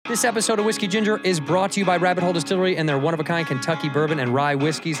This episode of Whiskey Ginger is brought to you by Rabbit Hole Distillery and their one-of-a-kind Kentucky bourbon and rye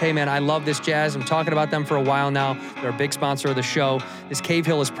whiskeys. Hey, man, I love this jazz. I'm talking about them for a while now. They're a big sponsor of the show. This Cave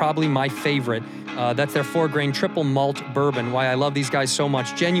Hill is probably my favorite. That's their 4-grain triple malt bourbon. Why I love these guys so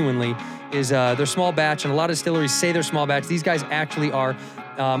much, genuinely, is they're small batch, and a lot of distilleries say they're small batch. These guys actually are,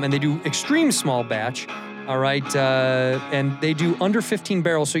 and they do extreme small batch. All right, and they do under 15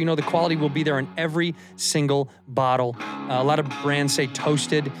 barrels, so you know the quality will be there in every single bottle. A lot of brands say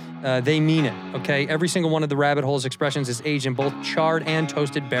toasted. They mean it, okay? Every single one of the Rabbit Hole's expressions is aged in both charred and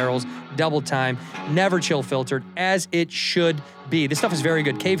toasted barrels, double time, never chill filtered, as it should be. This stuff is very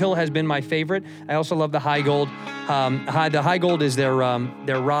good. Cave Hill has been my favorite. I also love the High Gold. The High Gold is their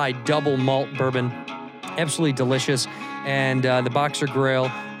rye double malt bourbon. Absolutely delicious. And the Boxer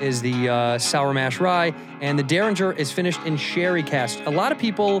Grail is the sour mash rye, and the Derringer is finished in sherry cask. A lot of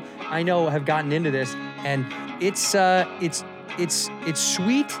people I know have gotten into this, and it's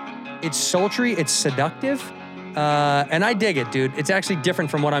sweet, it's sultry, it's seductive, and I dig it, dude. It's actually different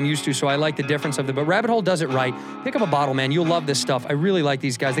from what I'm used to, so I like the difference of it. But Rabbit Hole does it right. Pick up a bottle, man. You'll love this stuff. I really like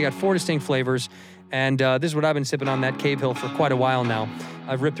these guys. They got 4 distinct flavors, and this is what I've been sipping on that Cave Hill for quite a while now.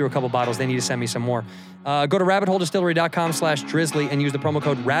 I've ripped through a couple bottles. They need to send me some more. Go to rabbitholedistillery.com/drizzly and use the promo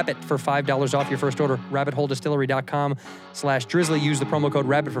code RABBIT for $5 off your first order. rabbitholedistillery.com/drizzly. Use the promo code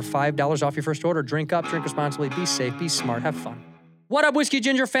RABBIT for $5 off your first order. Drink up, drink responsibly, be safe, be smart, have fun. What up, Whiskey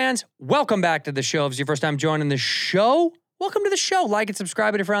Ginger fans? Welcome back to the show. If it's your first time joining the show, welcome to the show. Like and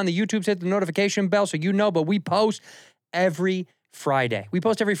subscribe, and if you're on the YouTube, hit the notification bell so you know, but we post every Friday. We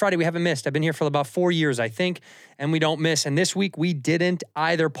post every Friday. We haven't missed. I've been here for about 4 years, I think, and we don't miss. And this week, we didn't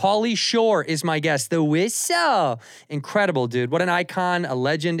either. Pauly Shore is my guest. The Whistle. Incredible, dude. What an icon, a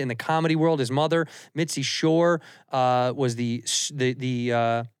legend in the comedy world. His mother, Mitzi Shore, was the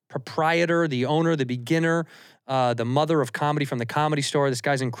proprietor, the owner, the beginner, the mother of comedy from the Comedy Store. This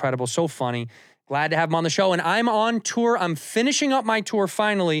guy's incredible, so funny. Glad to have him on the show. And I'm on tour. I'm finishing up my tour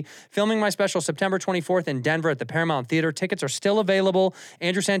finally, filming my special September 24th in Denver at the Paramount Theater. Tickets are still available,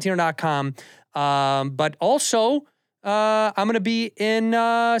 andrewsantino.com. But also, I'm going to be in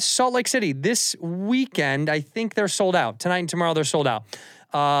Salt Lake City this weekend. I think they're sold out. Tonight and tomorrow, they're sold out.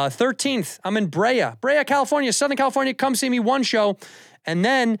 13th, I'm in Brea, California, Southern California. Come see me, one show. And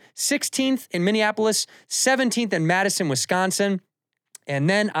then 16th in Minneapolis, 17th in Madison, Wisconsin. And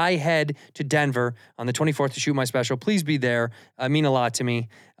then I head to Denver on the 24th to shoot my special. Please be there. I mean a lot to me.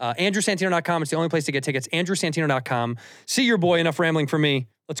 AndrewSantino.com. It's the only place to get tickets. AndrewSantino.com. See your boy. Enough rambling for me.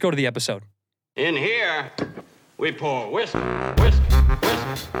 Let's go to the episode. In here, we pour whisk, whisk, whisk,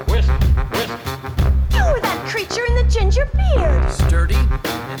 whisk, whisk. You're that creature in the ginger beard. Sturdy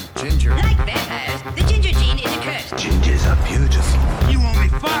and ginger. Like vampires, the ginger gene is a curse. Gingers are beautiful. You owe me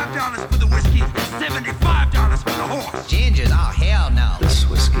 $5 for the whiskey and $75 for the horse. Gingers? Oh, hell no. This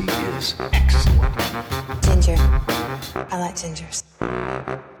whiskey is excellent. Ginger. I like gingers.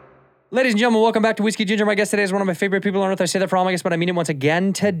 Ladies and gentlemen, welcome back to Whiskey Ginger. My guest today is one of my favorite people on earth. I say that for all my guests, but I mean it once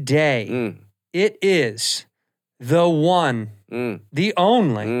again today. It is the one, the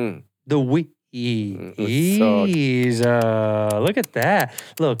only, the Look at that.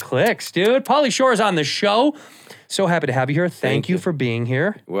 Little clicks, dude. Pauly Shore is on the show. So happy to have you here. Thank you for being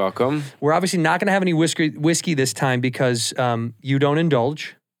here. Welcome. We're obviously not going to have any whiskey this time because you don't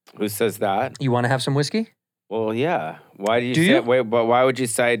indulge. Who says that? You want to have some whiskey? Well, yeah. Why do you Do say you? Wait, but why would you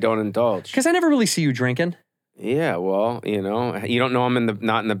say I don't indulge? Because I never really see you drinking. Yeah, well, you don't know I'm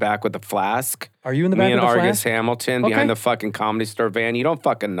not in the back with the flask. Are you in the back Me with and the Argus flask? Hamilton Okay. behind the fucking Comedy Store van. You don't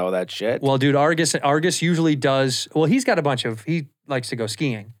fucking know that shit. Well, dude, Argus usually does. Well, he's got he likes to go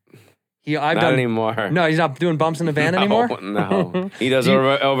skiing. Not anymore. No, he's not doing bumps in the van anymore? No. He does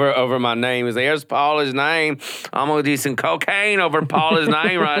over my name. He's like, here's Paula's name. I'm going to do some cocaine over Paula's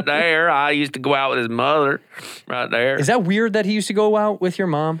name right there. I used to go out with his mother right there. Is that weird that he used to go out with your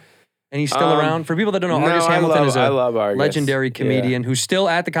mom? And he's still around? For people that don't know, Argus Hamilton is I love Argus. legendary comedian who's still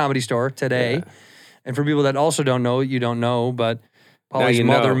at the Comedy Store today. Yeah. And for people that also don't know, you don't know, but Pauly's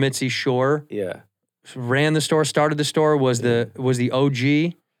mother, Mitzi Shore, ran the store, started the store, was the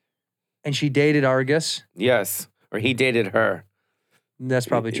OG, and she dated Argus. Yes, or he dated her. That's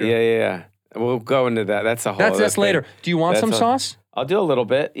probably true. Yeah. We'll go into that. That's a whole. That's later. Do you want some sauce? I'll do a little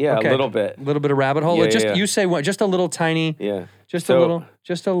bit. Yeah, Okay. a little bit. A little bit of rabbit hole. Yeah. You say what? Just a little tiny. Yeah. Just a little.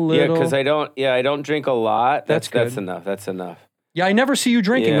 Yeah, because I don't drink a lot. That's good. That's enough. That's enough. Yeah, I never see you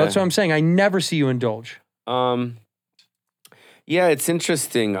drinking. Yeah. That's what I'm saying. I never see you indulge. Yeah, it's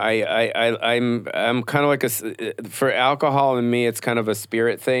interesting. I'm kind of like for alcohol and me, it's kind of a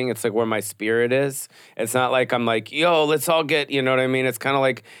spirit thing. It's like where my spirit is. It's not like I'm like, yo, let's all get, you know what I mean? It's kind of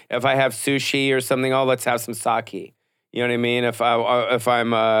like if I have sushi or something, oh, let's have some sake. You know what I mean? If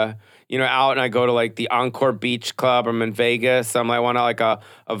I'm out and I go to like the Encore Beach Club, I'm in Vegas, I want to like a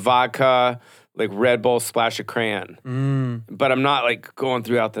vodka, like Red Bull splash of crayon. But I'm not like going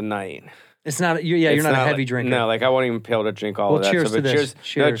throughout the night. It's not. You're not a heavy like, drinker. No, like I won't even be able to drink all of that. Cheers stuff. to this.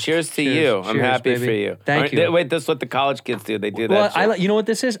 Cheers to you. I'm happy baby. for you. Thank you. Wait, this is what the college kids do. They do Well, that. you know what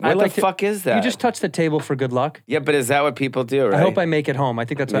this is? What the fuck is that? You just touch the table for good luck. Yeah, but is that what people do? Right? I hope I make it home. I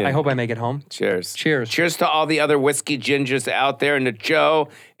think that's. Yeah. I hope I make it home. Cheers. Cheers. Cheers to all the other whiskey gingers out there, and to Joe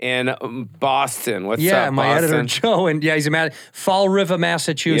in Boston. What's Yeah, up, my Boston? editor Joe, and he's Fall River,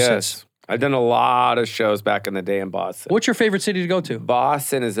 Massachusetts. Yes. I've done a lot of shows back in the day in Boston. What's your favorite city to go to?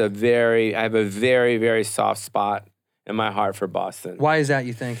 Boston is I have a very, very soft spot in my heart for Boston. Why is that,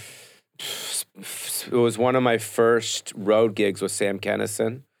 you think? It was one of my first road gigs with Sam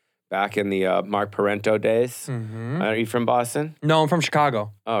Kinison back in the Mark Parento days. Are you from Boston? No, I'm from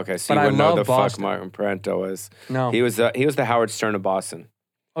Chicago. Oh, okay, so But you I wouldn't know love the Boston. fuck Mark Parento was. No. He was the Howard Stern of Boston.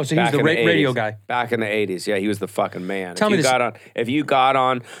 Oh, so he was Back the in radio 80s. guy. Back in the 80s. Yeah, he was the fucking man. Tell me this- If you got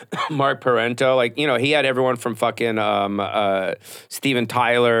on Mark Parento, like, he had everyone from fucking Steven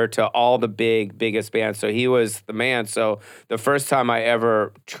Tyler to all the biggest bands. So he was the man. So the first time I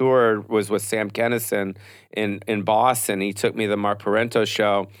ever toured was with Sam Kinison in Boston. He took me to the Mark Parento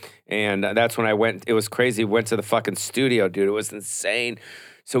show. And that's when I went. It was crazy. Went to the fucking studio, dude. It was insane.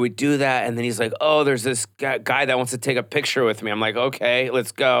 So we do that, and then he's like, oh, there's this guy that wants to take a picture with me. I'm like, okay,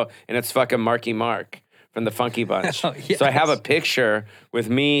 let's go. And it's fucking Marky Mark from the Funky Bunch. Oh, yes. So I have a picture with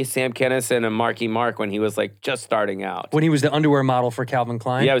me, Sam Kinison, and Marky Mark when he was like just starting out. When he was the underwear model for Calvin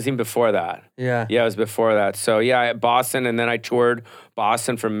Klein? Yeah, it was even before that. Yeah. Yeah, it was before that. So yeah, Boston, and then I toured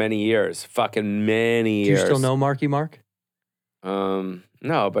Boston for many years. Fucking many years. Do you still know Marky Mark?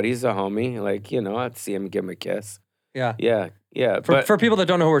 No, but he's a homie. Like, I'd see him and give him a kiss. Yeah. Yeah. Yeah, For people that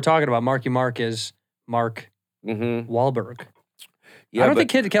don't know who we're talking about, Marky Mark is Mark Wahlberg. Yeah, I don't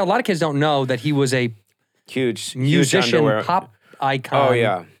think a lot of kids don't know that he was a huge musician, underwear. pop icon. Oh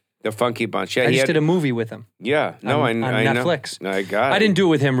yeah, the Funky Bunch. Yeah, I just did a movie with him. Yeah, no, on I know. Netflix. I got it. I didn't do it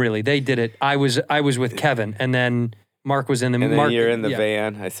with him really. They did it. I was with Kevin, and then Mark was in the. And then Mark, you're in the yeah.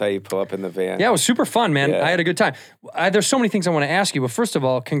 van. I saw you pull up in the van. Yeah, it was super fun, man. Yeah. I had a good time. There's so many things I want to ask you, but first of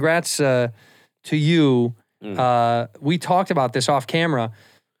all, congrats to you. We talked about this off camera,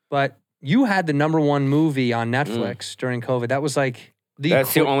 but you had the #1 movie on Netflix during COVID. That was like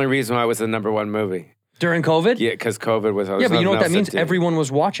That's the only reason why it was the #1 movie. during COVID. Yeah, because COVID was. Yeah, but you know what that means? Everyone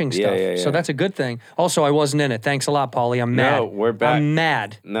was watching stuff. Yeah. So that's a good thing. Also, I wasn't in it. Thanks a lot, Pauly. I'm mad. No, we're back. I'm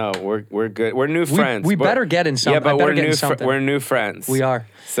mad. No, we're good. We're new friends. We better get in something. Yeah, but I better we're get in new. something. We're new friends. We are.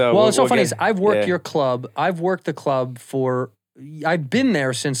 So well, it's so we'll funny. get- Is I've worked yeah. your club. I've worked the club for. I've been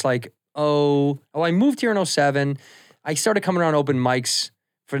there since like I moved here in 07. I started coming around open mics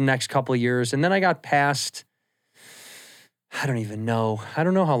for the next couple of years, and then I got past. I don't even know. I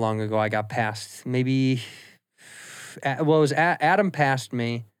don't know how long ago I got past. Maybe. Well, it was Adam passed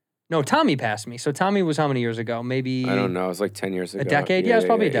me. No, Tommy passed me. So Tommy was how many years ago? Maybe I don't know. It was like 10 years ago. a decade. Yeah, it's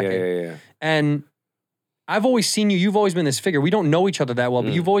probably a decade. Yeah. And I've always seen you. You've always been this figure. We don't know each other that well,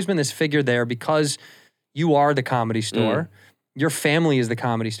 but you've always been this figure there because you are the Comedy Store. Your family is the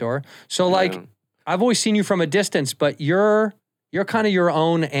Comedy Store. So like, I've always seen you from a distance, but you're kind of your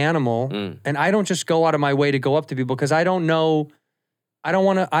own animal, and I don't just go out of my way to go up to people because I don't know. I don't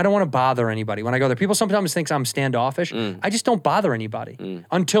want to bother anybody when I go there. People sometimes think I'm standoffish. I just don't bother anybody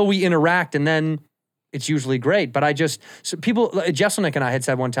until we interact, and then it's usually great. But people, Jesselnick and I had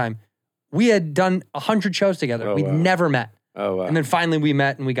said one time, we had done 100 shows together. Oh, We'd wow. never met. Oh, wow. And then finally we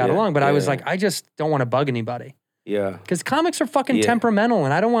met and we got Yeah, along. But I was yeah. like, I just don't want to bug anybody. Yeah. Because comics are fucking Yeah. temperamental,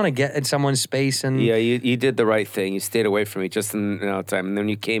 and I don't want to get in someone's space. And Yeah, you did the right thing. You stayed away from me just in time. And then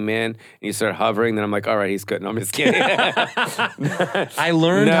you came in and you started hovering. Then I'm like, all right, he's good. No, I'm just kidding. I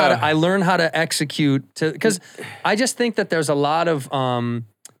learned how to execute because I just think that there's a lot of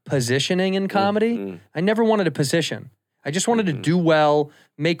positioning in comedy. I never wanted a position. I just wanted to do well,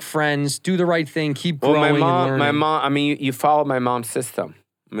 make friends, do the right thing, keep growing Well, and learning. my mom. I mean, you followed my mom's system.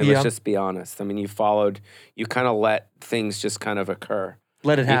 I mean, Yeah. let's just be honest. I mean, you kind of let things just kind of occur.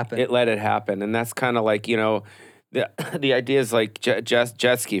 Let it happen. It let it happen, and that's kind of like the idea is like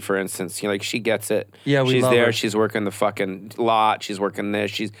jet ski, for instance. Like she gets it. Yeah, we she's love there. her. She's working the fucking lot. She's working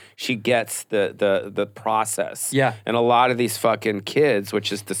this. She gets the process. Yeah. And a lot of these fucking kids,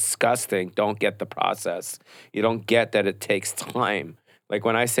 which is disgusting, don't get the process. You don't get that it takes time. Like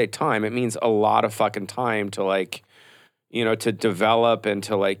when I say time, it means a lot of fucking time to like. To develop and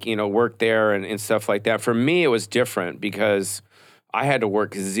to like, work there and stuff like that. For me, it was different because I had to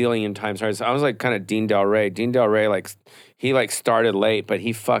work a zillion times harder. So I was like kind of Dean Del Rey. Dean Del Rey, like, he like started late, but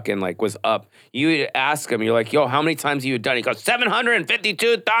he fucking like was up. You ask him, you're like, yo, how many times have you done? He goes,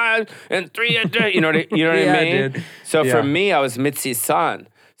 752 times and 3, you know what Yeah, I mean? dude. So Yeah. for me, I was Mitzi's son.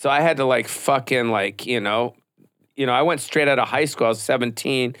 So I had to like fucking like, I went straight out of high school. I was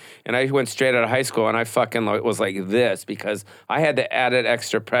 17, and I went straight out of high school, and I fucking was like this because I had the added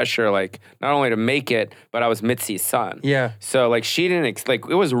extra pressure, like not only to make it, but I was Mitzi's son. Yeah. So like she didn't like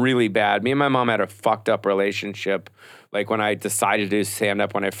it was really bad. Me and my mom had a fucked up relationship. Like when I decided to do stand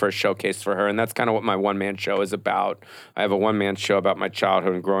up when I first showcased for her, and that's kind of what my one man show is about. I have a one man show about my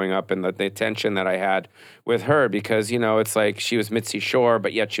childhood and growing up and the tension that I had with her because it's like she was Mitzi Shore,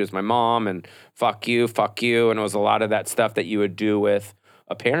 but yet she was my mom and fuck you, and it was a lot of that stuff that you would do with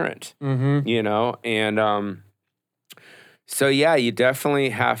a parent, and so yeah, you definitely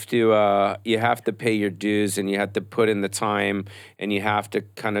have to pay your dues and you have to put in the time and you have to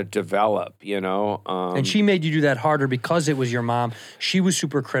kind of develop, And she made you do that harder because it was your mom. She was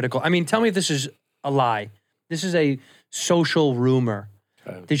super critical. I mean, tell me if this is a lie. This is a social rumor.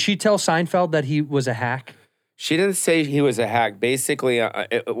 Did she tell Seinfeld that he was a hack? She didn't say he was a hack. Basically,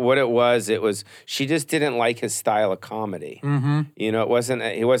 what it was she just didn't like his style of comedy. Mm-hmm. He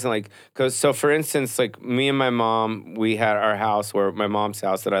wasn't like, so for instance, like me and my mom, we had our house where my mom's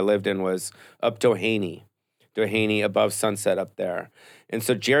house that I lived in was up Doheny above Sunset up there. And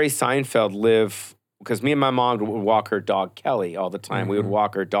so Jerry Seinfeld lived, because me and my mom would walk her dog Kelly all the time. We would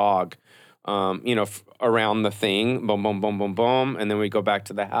walk her dog, around the thing, boom, boom, boom, boom, boom. And then we go back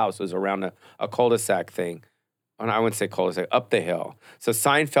to the house. It was around a cul-de-sac thing. And I wouldn't say cul-de-sac, up the hill. So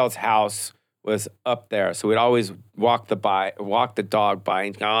Seinfeld's house was up there. So we'd always walk the dog by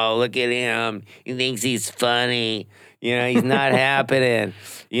and go, oh, look at him. He thinks he's funny. He's not happening.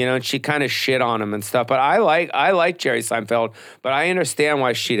 And she kind of shit on him and stuff. But I like Jerry Seinfeld, but I understand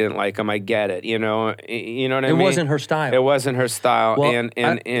why she didn't like him. I get it. You know what I mean? It wasn't her style. It wasn't her style. Well,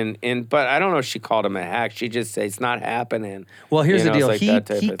 But I don't know if she called him a hack. She just said it's not happening. Well, here's the deal. Like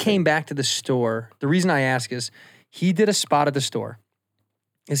He came back to the store. The reason I ask is he did a spot at the store.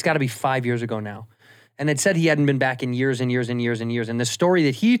 It's got to be 5 years ago now. And it said he hadn't been back in years and years and years and years. And the story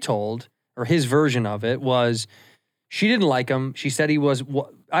that he told, or his version of it, was she didn't like him. She said he was,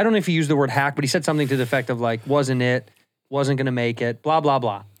 I don't know if he used the word hack, but he said something to the effect of like, wasn't going to make it, blah, blah,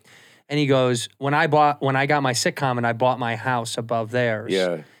 blah. And he goes, when I got my sitcom and I bought my house above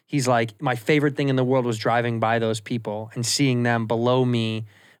theirs, he's like, my favorite thing in the world was driving by those people and seeing them below me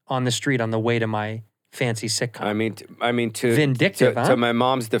on the street on the way to my fancy sitcom. I mean, Vindictive, huh? To my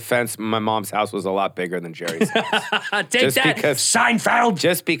mom's defense, my mom's house was a lot bigger than Jerry's house. Take that, Seinfeld.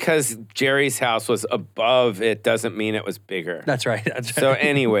 Just because Jerry's house was above it doesn't mean it was bigger. That's right. So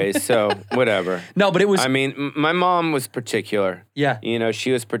anyways, whatever. No, but it was... my mom was particular. Yeah.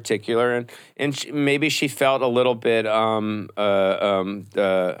 She was particular, and maybe she felt a little bit,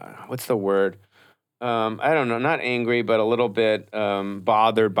 what's the word? I don't know, not angry, but a little bit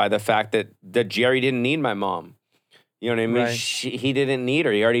bothered by the fact that Jerry didn't need my mom. You know what I mean? Right. He didn't need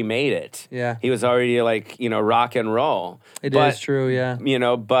her. He already made it. Yeah. He was already like, rock and roll. It is true, yeah.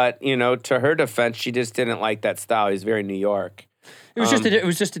 But to her defense, she just didn't like that style. He's very New York. It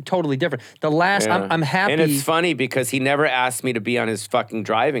was just a totally different. The last, Yeah. I'm happy. And it's funny because he never asked me to be on his fucking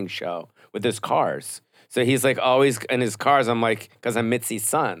driving show with his cars. So he's like always in his cars. I'm like, because I'm Mitzi's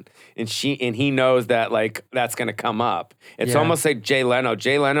son, and he knows that like that's gonna come up. It's almost like Jay Leno.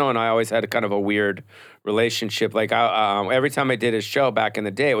 Jay Leno and I always had a kind of a weird relationship. Like every time I did his show back in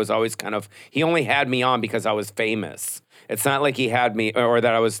the day, it was always kind of he only had me on because I was famous. It's not like he had me or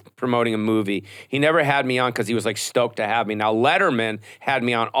that I was promoting a movie. He never had me on because he was like stoked to have me. Now Letterman had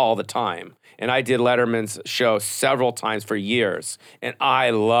me on all the time. And I did Letterman's show several times for years. And I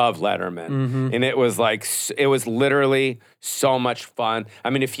love Letterman. Mm-hmm. And it was literally so much fun.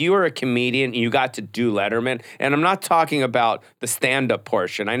 I mean, if you were a comedian, you got to do Letterman. And I'm not talking about the stand-up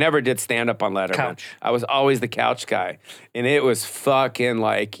portion. I never did stand-up on Letterman. Couch. I was always the couch guy. And it was fucking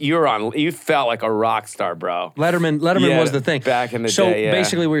like, you felt like a rock star, bro. Letterman was the thing. Back in the day, So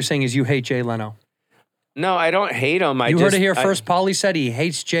basically what you're saying is you hate Jay Leno. No, I don't hate him. You heard it here first. Pauly said he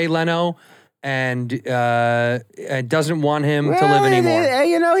hates Jay Leno. And doesn't want him to live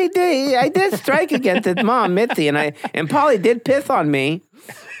anymore. He did. I did strike against his mom, Mitzi, and Pauly did piss on me.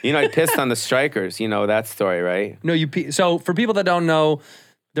 I pissed on the strikers. You know that story, right? No, so for people that don't know,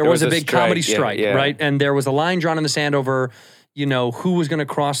 there was a big strike, comedy strike, yeah. right? And there was a line drawn in the sand over, who was going to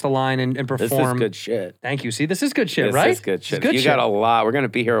cross the line and perform. This is good shit. Thank you. See, this is good shit, This right? is good shit. It's good You shit. got a lot. We're gonna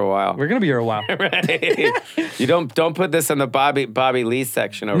be here a while. We're going to be here a while. You don't put this in the Bobby Lee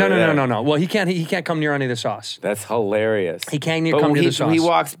section over there. No. Well, he can't come near any of the sauce. That's hilarious. He can't come near the sauce. He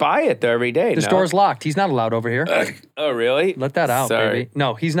walks by it there every day. The store's locked. He's not allowed over here. Oh, really? Let that out, Sorry. baby.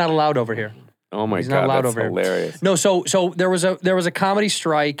 No, he's not allowed over here. Oh my He's God, not allowed that's over hilarious. here. No, so there was a comedy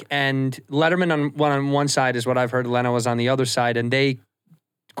strike, and Letterman on one side is what I've heard. Leno was on the other side, and they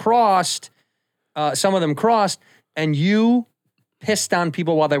crossed. Some of them crossed, and you pissed on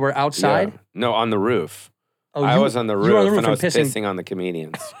people while they were outside. Yeah. No, on the roof. Oh, I was on the roof, and I was pissing. pissing on the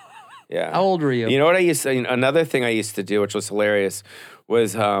comedians. Yeah. How old were you? You know what I used to, another thing I used to do, which was hilarious,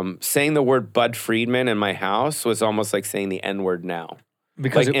 was saying the word Bud Friedman in my house was almost like saying the N-word now.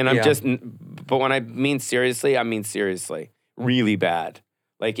 Because But when I mean seriously, I mean seriously. Really bad.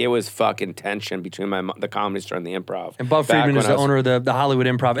 Like, it was fucking tension between the Comedy Store and the Improv. And Bud Friedman is the owner of the Hollywood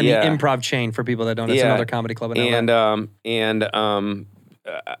Improv and Yeah. the Improv chain, for people that don't know. It's another comedy club in LA.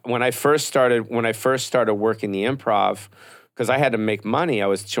 When I first started working the Improv, because I had to make money, I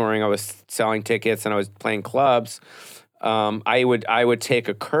was touring, I was selling tickets, and I was playing clubs. I would take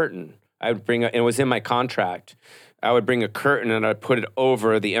a curtain. I would bring it was in my contract. I would bring a curtain and I'd put it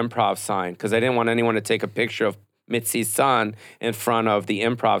over the Improv sign because I didn't want anyone to take a picture of Mitzi's son in front of the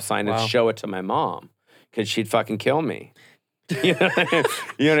Improv sign and show it to my mom because she'd fucking kill me. You know what I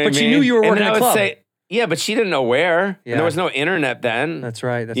mean? But she knew you were working And a I would club. say, yeah, but she didn't know where. Yeah. And there was no internet then. That's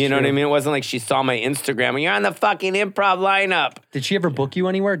right. That's you know true. what I mean? It wasn't like she saw my Instagram and you're on the fucking Improv lineup. Did she ever book you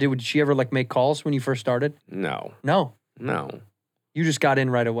anywhere? Did she ever make calls when you first started? No. No. You just got in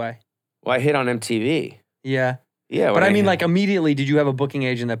right away. Well, I hit on MTV. Yeah. Yeah. But I mean, immediately, did you have a booking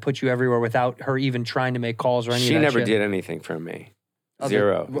agent that put you everywhere without her even trying to make calls or any of that She never shit? did anything for me. Other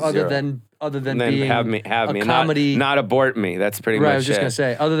Zero. than And then being have me, a comedy. not abort me. That's pretty much Right, I was just it. going to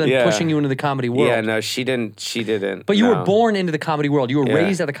say, other than Yeah. pushing you into the comedy world. Yeah, no, she didn't. But you no. were born into the comedy world. You were Yeah.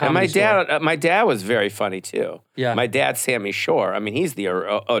 raised at a comedy store. My dad was very funny too. Yeah. My dad's Sammy Shore. I mean, he's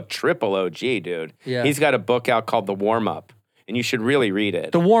a triple OG, dude. Yeah. He's got a book out called The Warm Up, and you should really read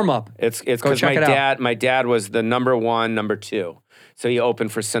it. The warm-up. It's Go because check it out. my dad was the number one, number two. So he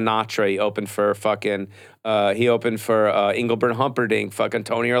opened for Sinatra. He opened for Engelbert Humperdinck, fucking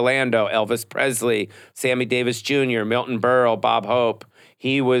Tony Orlando, Elvis Presley, Sammy Davis Jr., Milton Berle, Bob Hope.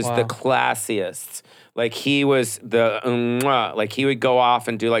 He was the classiest. Like, he was like, he would go off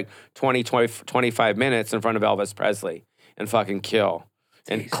and do like 20, 25 minutes in front of Elvis Presley and fucking kill.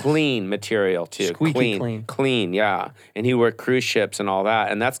 And clean material too. Squeaky Clean, yeah. And he worked cruise ships and all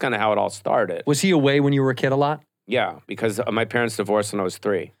that. And that's kind of how it all started. Was he away when you were a kid a lot? Yeah, because my parents divorced when I was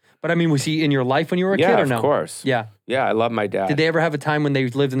 3. But I mean, was he in your life when you were a kid or no? Yeah, of course. Yeah. Yeah, I love my dad. Did they ever have a time when they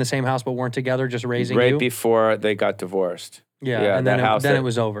lived in the same house but weren't together, just raising right you? before they got divorced. Yeah, and then that it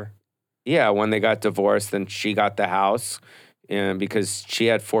was over. Yeah, when they got divorced, then she got the house, and because she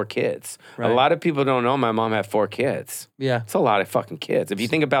had 4 kids. Right. A lot of people don't know my mom had 4 kids. Yeah. It's a lot of fucking kids. If you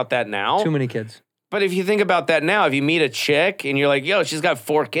think about that now. Too many kids. But if you think about that now, if you meet a chick and you're like, yo, she's got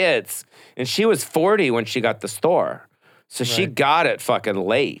 4 kids, and she was 40 when she got the store. So she got it fucking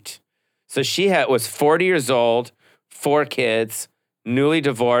late. So she was 40 years old, 4 kids, newly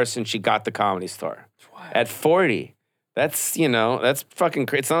divorced, and she got the Comedy Store. At 40. That's, that's fucking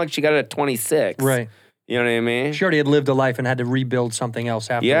crazy. It's not like she got it at 26. Right. You know what I mean? She already had lived a life and had to rebuild something else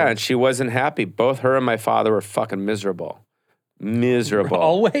afterwards. Yeah, and she wasn't happy. Both her and my father were fucking miserable. Miserable.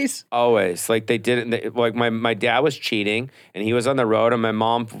 Always? Always. Like, they didn't, like, my dad was cheating, and he was on the road, and my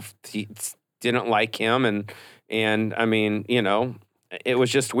mom didn't like him, and I mean, it was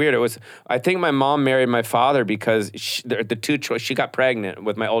just weird. I think my mom married my father because she got pregnant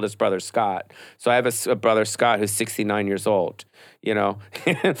with my oldest brother, Scott. So I have a brother, Scott, who's 69 years old, and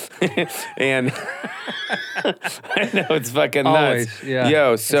I know it's fucking nuts. Always, yeah.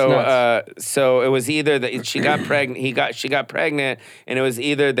 Yo, It's nuts. so it was either that she got pregnant, she got pregnant, and it was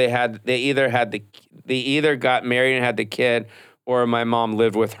either they either got married and had the kid, or my mom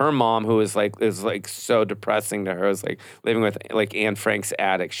lived with her mom, who is like so depressing to her. It was like living with like Anne Frank's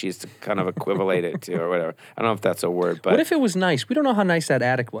attic. She used to kind of equivalate it to, or whatever. I don't know if that's a word, but What if it was nice? We don't know how nice that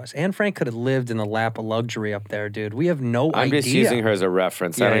attic was. Anne Frank could have lived in the lap of luxury up there, dude. We have no I'm idea. just using her as a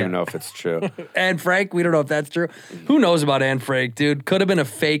reference. I don't even know if it's true. Anne Frank, we don't know if that's true. Who knows about Anne Frank, dude? Could have been a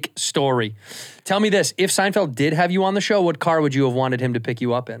fake story. Tell me this. If Seinfeld did have you on the show, what car would you have wanted him to pick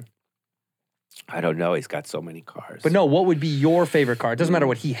you up in? I don't know. He's got so many cars. But no, what would be your favorite car? It doesn't matter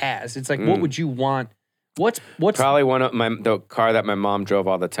what he has. It's like, what would you want? What's Probably the car that my mom drove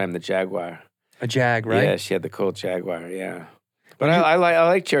all the time, the Jaguar. a Jag, right? Yeah, she had the cool Jaguar. Yeah, but I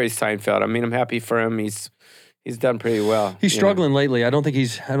like Jerry Seinfeld. I mean, I'm happy for him. He's He's done pretty well. He's you know. struggling lately. I don't think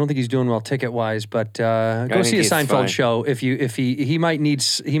he's doing well ticket wise. But go think see a he's Seinfeld fine. show if he might need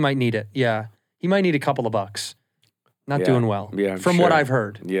it. Yeah, he might need a couple of bucks. Not Yeah. doing well. Yeah, I'm from what sure. I've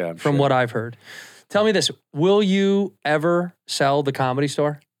heard. Yeah, I'm from sure. what I've heard. Tell me this: will you ever sell the Comedy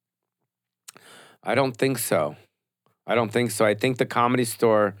Store? I don't think so. I think the Comedy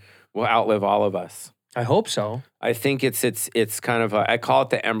Store will outlive all of us. I hope so. I think it's kind of I call it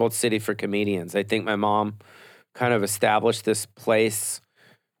the Emerald City for comedians. I think my mom kind of established this place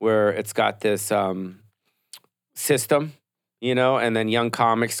where it's got this system, you know, and then young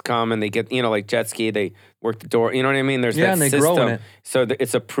comics come and they get, you know, like jet ski, they work the door, you know what I mean? There's that and they system. grow in it. So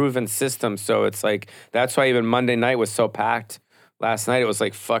it's a proven system. So it's like, that's why even Monday night was so packed. Last night it was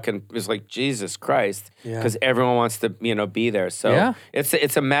like Jesus Christ, Yeah. because everyone wants to, you know, be there. So Yeah.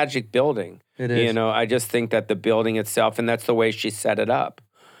 it's a magic building. It is. You know, I just think that the building itself, and that's the way she set it up.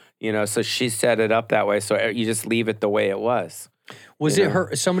 You know, so she set it up that way. So you just leave it the way it was. Was You it know?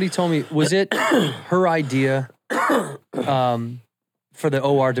 her? Somebody told me, was it her idea for the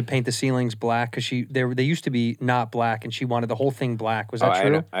OR to paint the ceilings black? Because they used to be not black, and she wanted the whole thing black. Was that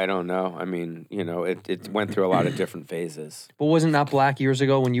true? I don't know. I mean, you know, it went through a lot of different phases. But wasn't not black years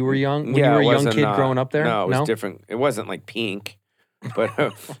ago when you were young? When Yeah, you were it a young wasn't, kid growing up there? No, it was different. It wasn't like pink.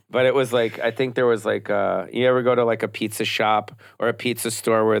 But but it was like, I think there was like you ever go to like a pizza shop or a pizza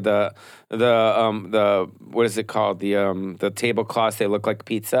store where the what is it called, the tablecloths, they look like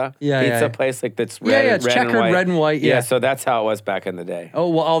pizza pizza place, like that's red, it's red checkered and white. red and white. Yeah. So that's how it was back in the day. Oh,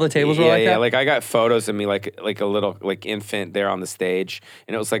 well, all the tables were yeah, like yeah. that. Like I got photos of me like a little like infant there on the stage,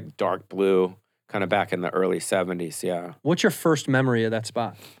 and it was like dark blue, kind of back in the early 70s. Yeah. What's your first memory of that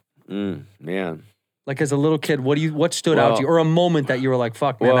spot? Man. Like as a little kid, what stood out to you, or a moment that you were like,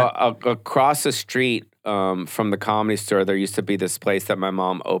 "Fuck, man"? Well, across the street from the Comedy Store, there used to be this place that my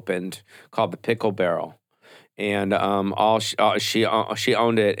mom opened called the Pickle Barrel, and she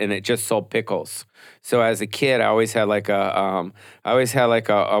owned it, and it just sold pickles. So as a kid, I always had like a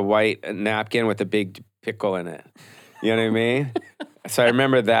white napkin with a big pickle in it. You know what I mean? So I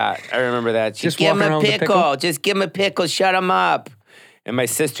remember that. Just give him walking a around with a pickle. pickle? Just give him a pickle. Shut him up. And my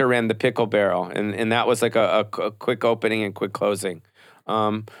sister ran the Pickle Barrel, and that was like a quick opening and quick closing.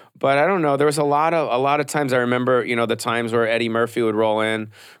 But I don't know. There was a lot of times I remember, you know, the times where Eddie Murphy would roll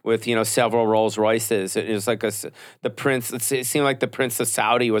in with, you know, several Rolls Royces. It was like the prince. It seemed like the Prince of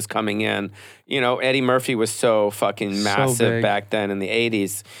Saudi was coming in. You know, Eddie Murphy was so fucking massive big. back then in the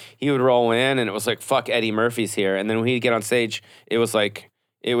 80s. He would roll in, and it was like, fuck, Eddie Murphy's here. And then when he'd get on stage, it was like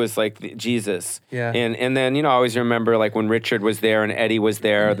Jesus. Yeah. And then, you know, I always remember like when Richard was there and Eddie was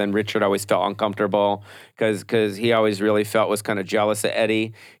there, then Richard always felt uncomfortable because he always really was kind of jealous of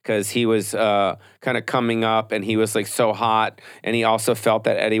Eddie because he was kind of coming up and he was like so hot, and he also felt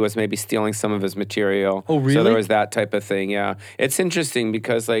that Eddie was maybe stealing some of his material. Oh, really? So there was that type of thing, yeah. It's interesting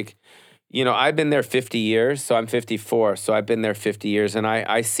because like, you know, I've been there 50 years, so I'm 54, so I've been there 50 years, and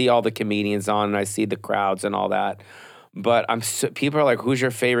I see all the comedians on, and I see the crowds and all that. But people are like, "Who's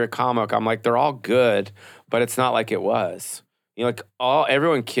your favorite comic?" I'm like, they're all good, but it's not like it was. You know, like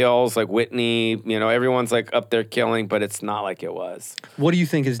everyone kills, like Whitney. You know, everyone's like up there killing, but it's not like it was. What do you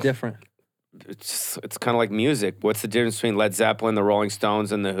think is different? It's kind of like music. What's the difference between Led Zeppelin, the Rolling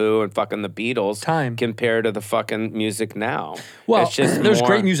Stones, and the Who, and fucking the Beatles? Time. Compared to the fucking music now. Well, it's just there's more-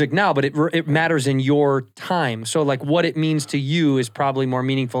 great music now, but it matters in your time. So like what it means to you is probably more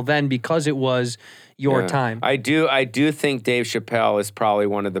meaningful then because it was your Yeah. time. I do think Dave Chappelle is probably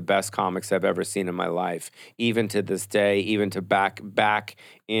one of the best comics I've ever seen in my life, even to this day, even to back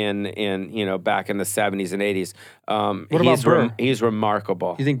in you know, back in the 70s and 80s. What about Burr? He's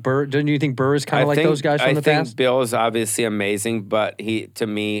remarkable. You think Burr? Don't you think Burr is kind of like think- those guys from the I think past? Bill is obviously amazing, but to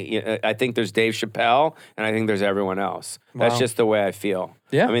me, I think there's Dave Chappelle, and I think there's everyone else. That's Wow. just the way I feel.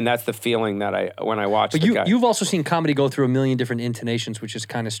 Yeah. I mean, that's the feeling that when I watch But the guy. you've also seen comedy go through a million different intonations, which is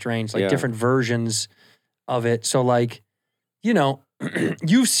kind of strange, like Yeah. different versions of it. So like, you know,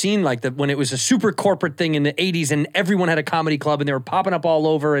 you've seen like when it was a super corporate thing in the 80s and everyone had a comedy club and they were popping up all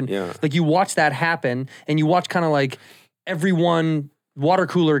over. And Yeah. like you watch that happen and you watch kind of like everyone water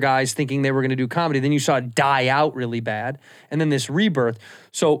cooler guys thinking they were going to do comedy. Then you saw it die out really bad. And then this rebirth.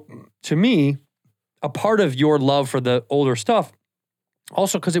 So to me, a part of your love for the older stuff,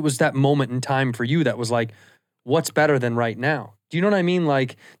 also because it was that moment in time for you that was like, what's better than right now? Do you know what I mean?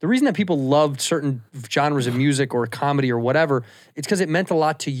 Like the reason that people loved certain genres of music or comedy or whatever, it's because it meant a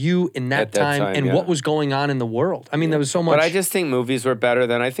lot to you in that, At that time and yeah. what was going on in the world. I mean, there was so much. But I just think movies were better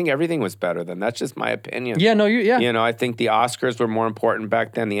then. I think everything was better then. That's just my opinion. Yeah, no, yeah. You know, I think the Oscars were more important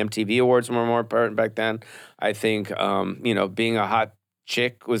back then. The MTV Awards were more important back then. I think, you know, being a hot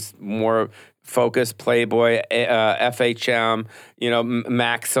chick was more Focus, Playboy, FHM,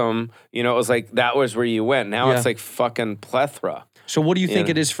 Maxim. It was like that was where you went. Now it's like fucking plethora. So what do you think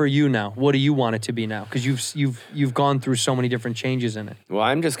it is for you now? What do you want it to be now? Because you've gone through so many different changes in it. Well,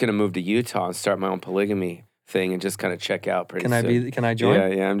 I'm just gonna move to Utah and start my own polygamy thing and just kind of check out pretty soon. Can I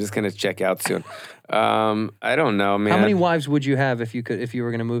join? Yeah, I'm just gonna check out soon. I don't know, man. How many wives would you have if you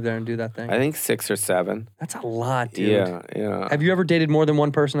were gonna move there and do that thing? I think 6 or 7. That's a lot, dude. Yeah. Have you ever dated more than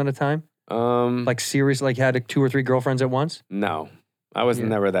one person at a time? Like serious, like had 2 or 3 girlfriends at once? No, I was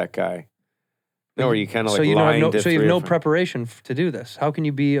never that guy. No, where you kind of so like you lying have to so you have three no or four. preparation to do this. How can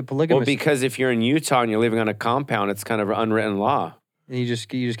you be a polygamist? Well, because if you're in Utah and you're living on a compound, it's kind of unwritten law. And you just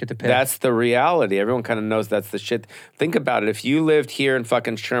get to pick. That's the reality. Everyone kind of knows that's the shit. Think about it. If you lived here in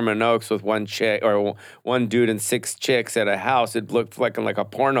fucking Sherman Oaks with one chick or one dude and 6 chicks at a house, it looked like a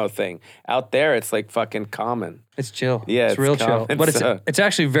porno thing. Out there, it's like fucking common. It's chill. Yeah, it's real chill. common. But it's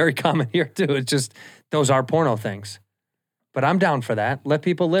actually very common here too. It's just those are porno things. But I'm down for that. Let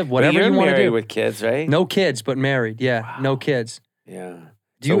people live whatever you want to do. With kids, right? No kids, but married. Yeah, no kids. Yeah.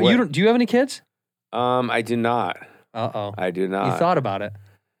 Do you have any kids? I do not. Uh-oh. I do not. You thought about it.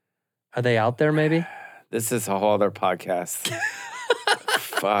 Are they out there maybe? This is a whole other podcast.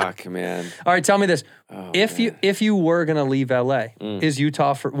 Fuck, man. All right, tell me this. Oh, if you were going to leave LA, is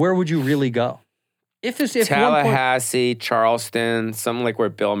Utah where would you really go? If Tallahassee, Charleston, something like where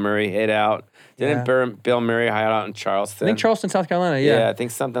Bill Murray hid out. Didn't Bill Murray hide out in Charleston? I think Charleston, South Carolina, yeah. I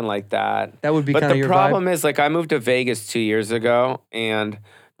think something like that. That would be kind of your vibe. But the problem is, like, I moved to Vegas 2 years ago, and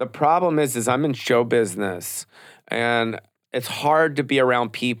the problem is I'm in show business, and it's hard to be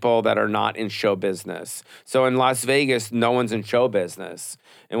around people that are not in show business. So in Las Vegas, no one's in show business.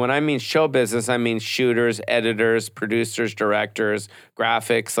 And when I mean show business, I mean shooters, editors, producers, directors,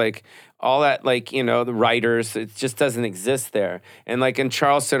 graphics, like all that, like, the writers, it just doesn't exist there. And like in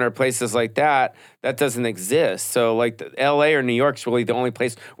Charleston or places like that, that doesn't exist. So like LA or New York's really the only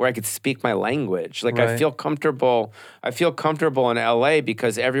place where I could speak my language. Like I feel comfortable in LA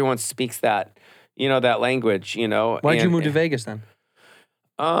because everyone speaks that, that language, Why'd you move to Vegas then?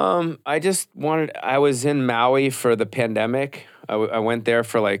 I was in Maui for the pandemic. I went there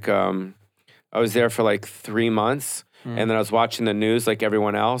for I was there for 3 months. And then I was watching the news like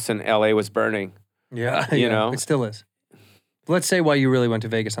everyone else, and LA was burning. Yeah, know? It still is. Let's say why you really went to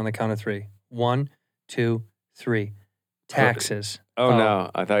Vegas on the count of 3. 1, 2, 3. Taxes. Oh. No,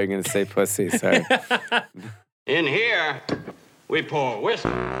 I thought you were going to say pussy. Sorry. In here, we pour whiskey.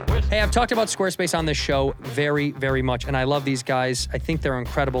 Hey, I've talked about Squarespace on this show very, very much, and I love these guys. I think they're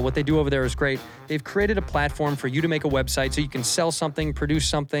incredible. What they do over there is great. They've created a platform for you to make a website so you can sell something, produce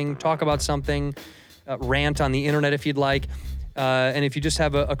something, talk about something, rant on the internet if you'd like. And if you just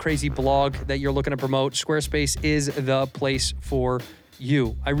have a crazy blog that you're looking to promote, Squarespace is the place for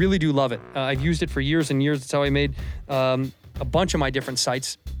you. I really do love it. I've used it for years and years. That's how I made a bunch of my different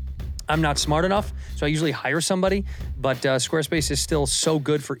sites. I'm not smart enough, so I usually hire somebody, but Squarespace is still so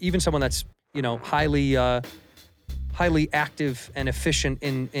good for even someone that's, highly active and efficient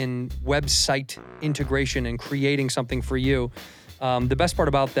in website integration and creating something for you. The best part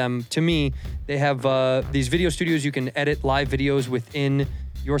about them, to me, they have these video studios. You can edit live videos within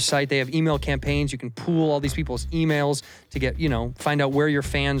your site. They have email campaigns. You can pool all these people's emails to get, find out where your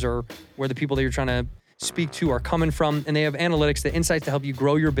fans or where the people that you're trying to speak to are coming from. And they have analytics, the insights to help you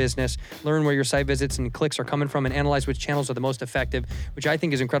grow your business, learn where your site visits and clicks are coming from, and analyze which channels are the most effective, which I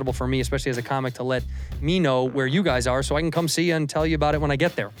think is incredible for me, especially as a comic, to let me know where you guys are so I can come see you and tell you about it when I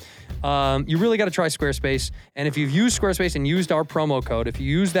get there. You really got to try Squarespace. And if you've used Squarespace and used our promo code, if you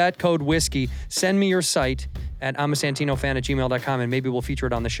use that code whiskey, send me your site at imasantinofan@gmail.com and maybe we'll feature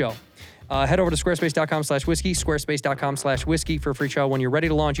it on the show. Head over to squarespace.com/whiskey, squarespace.com/whiskey for a free trial. When you're ready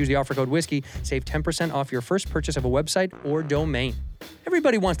to launch, use the offer code whiskey. Save 10% off your first purchase of a website or domain.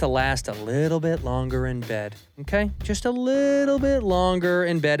 Everybody wants to last a little bit longer in bed, okay? Just a little bit longer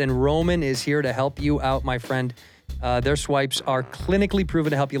in bed, and Roman is here to help you out, my friend. Their swipes are clinically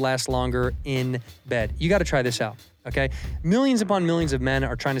proven to help you last longer in bed. You got to try this out, okay? Millions upon millions of men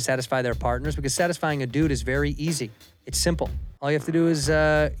are trying to satisfy their partners because satisfying a dude is very easy. It's simple. All you have to do is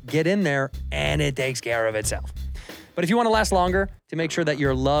get in there, and it takes care of itself. But if you want to last longer, to make sure that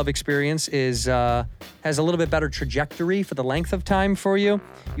your love experience has a little bit better trajectory for the length of time for you,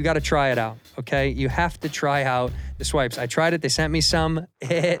 you got to try it out, okay? You have to try out the swipes. I tried it. They sent me some.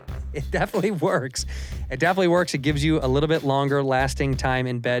 It definitely works. It definitely works. It gives you a little bit longer lasting time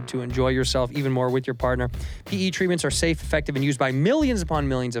in bed to enjoy yourself even more with your partner. PE treatments are safe, effective, and used by millions upon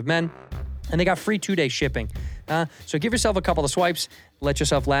millions of men. And they got free 2-day shipping. So give yourself a couple of swipes. Let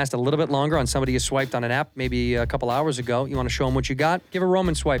yourself last a little bit longer on somebody you swiped on an app maybe a couple hours ago. You want to show them what you got? Give a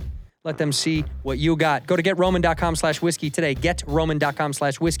Roman swipe. Let them see what you got. Go to GetRoman.com/whiskey today.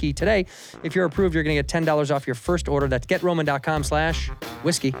 GetRoman.com/whiskey today. If you're approved, you're going to get $10 off your first order. That's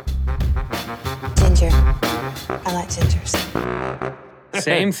GetRoman.com/whiskey. Ginger. I like gingers.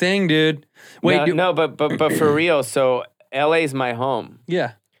 Same thing, dude. Wait, but for real. So LA's my home.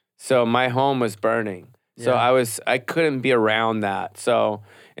 Yeah. So my home was burning. So Yeah. I couldn't be around that. So,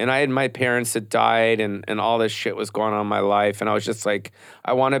 and I had my parents that died and all this shit was going on in my life. And I was just like,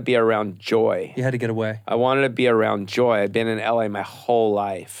 I want to be around joy. You had to get away. I wanted to be around joy. I'd been in LA my whole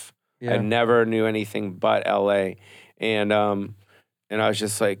life. Yeah. I never knew anything but LA. And I was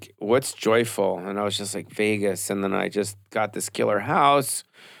just like, what's joyful? And I was just like, Vegas. And then I just got this killer house.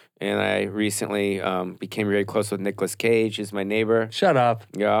 And I recently became very close with Nicolas Cage. He's my neighbor. Shut up.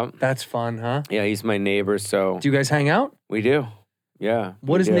 Yeah. That's fun, huh? Yeah, he's my neighbor. So Do you guys hang out? we do. Yeah.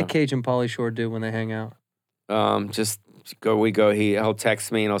 What we does do. Nick Cage and Pauly Shore do when they hang out? Just go. We go. He'll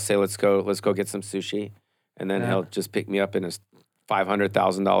text me and I'll say, let's go get some sushi. And then Yeah. he'll just pick me up in his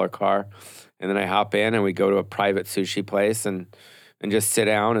 $500,000 car. And then I hop in and we go to a private sushi place and just sit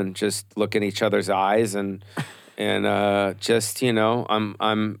down and just look in each other's eyes and just, you know,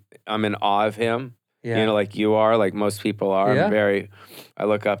 I'm in awe of him. Yeah. You know, like you are, like most people are. Yeah. I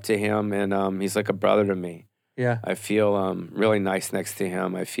look up to him and he's like a brother to me. Yeah. I feel really nice next to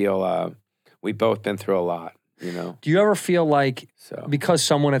him. I feel we've both been through a lot, you know. Do you ever feel like, So because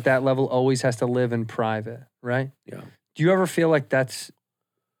someone at that level always has to live in private, right? yeah. Do you ever feel like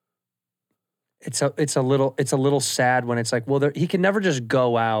it's a little sad when it's like, well, he can never just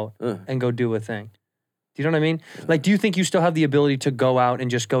go out and go do a thing. Do you know what I mean? Like, do you think you still have the ability to go out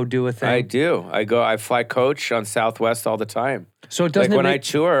and just go do a thing? I do. I fly coach on Southwest all the time. So it doesn't like when I make,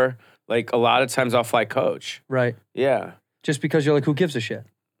 tour, like a lot of times I'll fly coach. right? Yeah. Just because you're like, who gives a shit?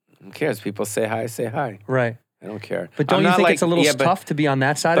 Who cares? People say hi, say hi. Right. I don't care. But don't I'm you not think like- it's a little yeah, but- tough to be on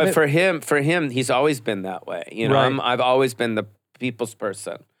that side of But it? for him, he's always been that way. You know, Right. I've always been the people's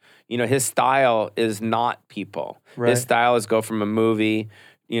person. You know, his style is not people. Right. His style is go from a movie,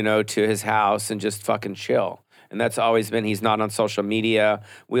 you know, to his house and just fucking chill. And that's always been. He's not on social media.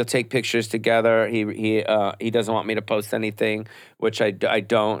 We'll take pictures together. He doesn't want me to post anything, which I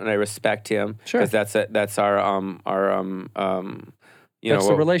don't, and I respect him Sure. because that's our you That's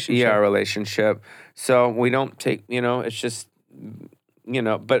know the relationship. Yeah, our relationship. So we don't take. You know, it's just. You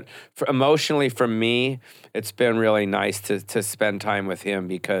know, but emotionally for me, it's been really nice to spend time with him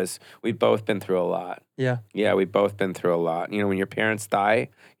because we've both been through a lot. Yeah. Yeah, we've both been through a lot. You know, when your parents die,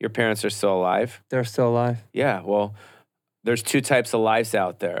 your parents are still alive. They're still alive. Yeah, well, there's two types of lives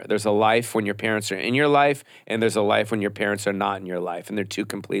out there. There's a life when your parents are in your life, and there's a life when your parents are not in your life, and they're two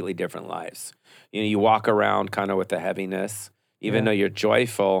completely different lives. You know, you walk around kind of with a heaviness, even though you're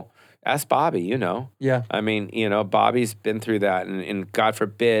joyful. Ask Bobby, you know. Yeah. I mean, you know, Bobby's been through that, and God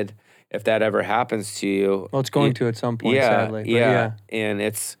forbid if that ever happens to you. Well, it's going to at some point, yeah, sadly. But yeah, and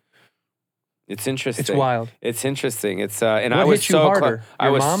it's interesting. It's wild. It's interesting. It's and What I was hit you so harder, I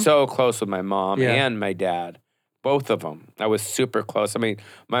your was mom? so close with my mom Yeah. and my dad, both of them. I was super close. I mean,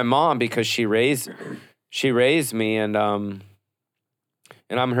 my mom because she raised me, and I'm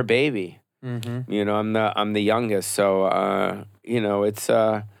her baby. Mm-hmm. You know, I'm the youngest, so you know, it's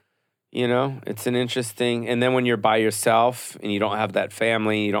you know, it's an interesting. And then when you're by yourself and you don't have that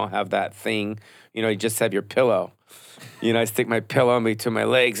family, you don't have that thing, you know, you just have your pillow. You know, I stick my pillow between my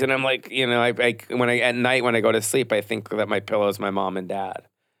legs, and I'm like, you know, at night when I go to sleep, I think that my pillow is my mom and dad.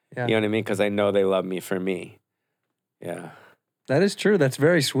 Yeah. You know what I mean? Because I know they love me for me. Yeah, That is true. That's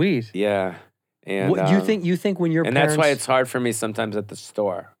very sweet. yeah. And What, you think when your and parents... that's why it's hard for me sometimes at the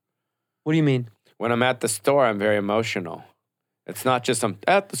store. What do you mean? When I'm at the store, I'm very emotional. It's not just I'm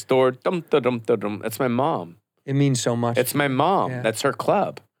at the store, dum-da-dum-da-dum. It's my mom. It means so much. It's my mom. Yeah. That's her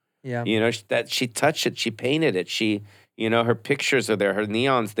club. Yeah. You know, that she touched it, she painted it. She, you know, her pictures are there, her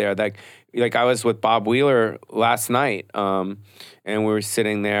neon's there. Like I was with Bob Wheeler last night, and we were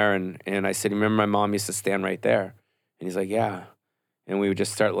sitting there, and I said, "Remember, my mom used to stand right there," and he's like, "Yeah," and we would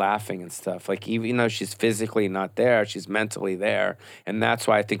just start laughing and stuff. Like even though she's physically not there, she's mentally there, and that's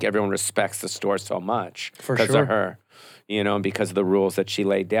why I think everyone respects the store so much For because sure. of her. You know, and because of the rules that she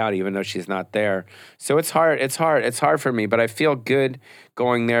laid down, even though she's not there. So it's hard. It's hard for me, but I feel good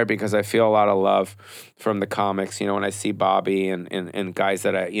going there because I feel a lot of love from the comics. You know, when I see Bobby and guys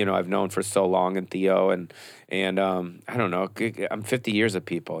that I've known for so long, and Theo and I don't know, I'm 50 years of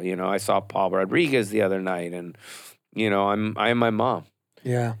people. You know, I saw Paul Rodriguez the other night, and you know, I am my mom.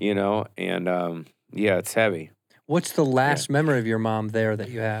 Yeah. You know, and yeah, it's heavy. What's the last memory of your mom there that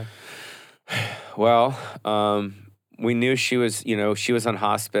you have? Well, we knew she was, you know, she was on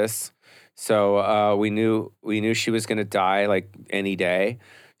hospice, so we knew she was going to die like any day.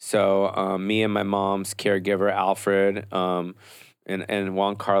 So me and my mom's caregiver, Alfred, and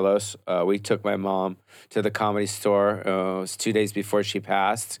Juan Carlos, we took my mom to the Comedy Store. It was 2 days before she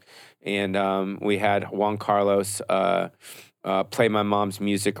passed. And we had Juan Carlos play my mom's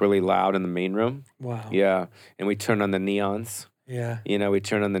music really loud in the main room. Wow. Yeah. And we turned on the neons. Yeah. You know, we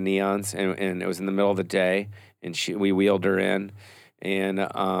turned on the neons, and it was in the middle of the day, and we wheeled her in, and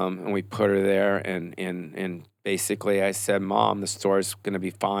we put her there, and basically I said, Mom, the store's going to be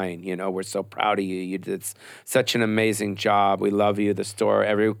fine. You know, we're so proud of you. You did such an amazing job. We love you. The store,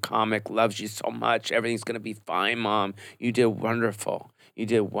 every comic loves you so much. Everything's going to be fine, Mom. You did wonderful. You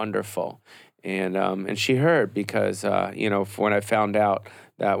did wonderful. And she heard because, you know, when I found out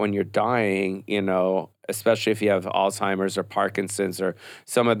that when you're dying, you know, especially if you have Alzheimer's or Parkinson's or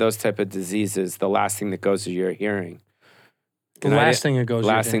some of those type of diseases, the last thing that goes is your hearing. The last thing that goes.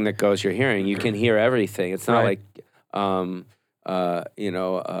 Last thing that goes, your hearing. You can hear everything. It's not Right. like,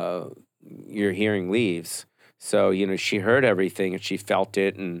 your hearing leaves. So, you know, she heard everything and she felt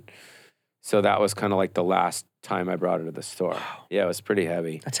it. And so that was kind of like the last time I brought her to the store. Wow. Yeah, it was pretty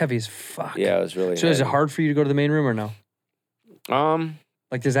heavy. That's heavy as fuck. Yeah, it was really So heavy. is it hard for you to go to the main room or no?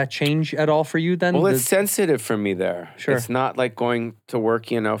 Like, does that change at all for you then? Well, it's sensitive for me there. Sure. It's not like going to work,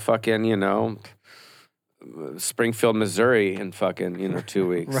 you know, fucking, you know, Springfield, Missouri in fucking, you know, 2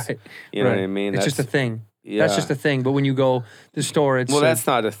 weeks. Right. You know Right. what I mean? It's just a thing. Yeah. That's just a thing. But when you go to the store, it's Well, that's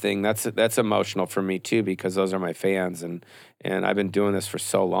not a thing. That's emotional for me too, because those are my fans, and I've been doing this for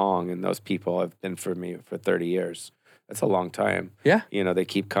so long, and those people have been for me for 30 years. That's a long time. Yeah. You know, they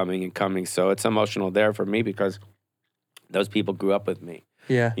keep coming and coming, so it's emotional there for me because those people grew up with me.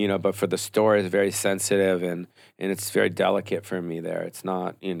 Yeah. You know, but for the store, it's very sensitive and it's very delicate for me there. It's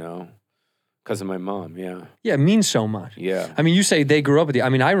not, you know, because of my mom. Yeah. Yeah, it means so much. Yeah. I mean, you say they grew up with you. I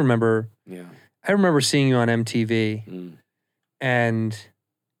mean, I remember Yeah. seeing you on MTV, and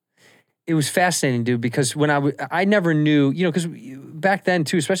it was fascinating, dude, because when I never knew, you know, because back then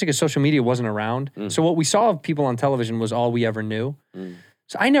too, especially because social media wasn't around. So what we saw of people on television was all we ever knew.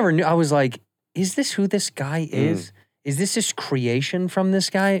 So I never knew. I was like, is this who this guy is? Is this his creation from this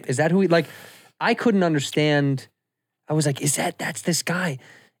guy? Is that who he, like, I couldn't understand. I was like, that's this guy.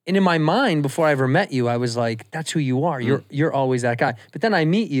 And in my mind, before I ever met you, I was like, that's who you are. You're always that guy. But then I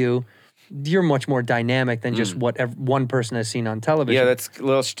meet you, you're much more dynamic than just what one person has seen on television. Yeah, that's a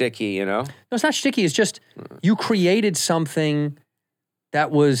little sticky, you know? No, it's not sticky. It's just you created something that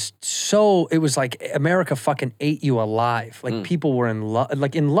was so, it was like America fucking ate you alive. Like people were in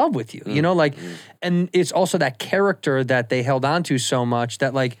love with you, you know, like, and it's also that character that they held on to so much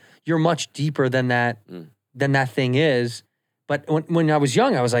that like, you're much deeper than that thing is. But when I was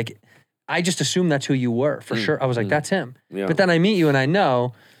young, I was like, I just assumed that's who you were for sure. I was like, that's him. Yeah. But then I meet you and I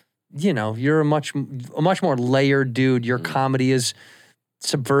know, you know, you're a much more layered dude. Your comedy is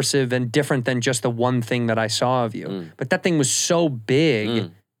subversive and different than just the one thing that I saw of you. But that thing was so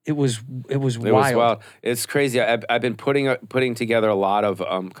big, it was wild. It was wild. It's crazy. I've been putting together a lot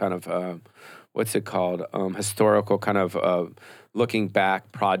of kind of what's it called? Historical kind of looking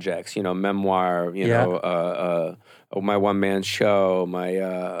back projects. You know, memoir. You know, my one man show,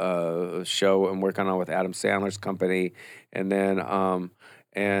 my show I'm working on with Adam Sandler's company, and then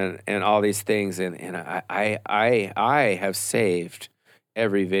and all these things. And I have saved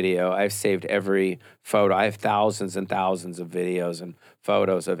every video. I've saved every photo. I have thousands and thousands of videos and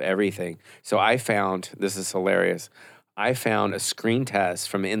photos of everything. So I found, this is hilarious, I found a screen test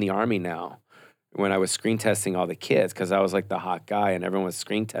from In the Army Now when I was screen testing all the kids because I was like the hot guy and everyone was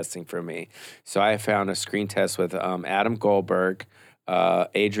screen testing for me. So I found a screen test with Adam Goldberg,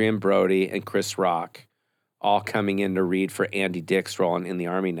 Adrian Brody, and Chris Rock all coming in to read for Andy Dick's role in the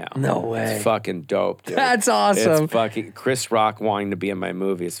Army Now. No way. It's fucking dope, dude. That's awesome. It's fucking, Chris Rock wanting to be in my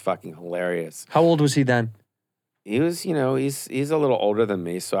movie is fucking hilarious. How old was he then? He was, you know, he's a little older than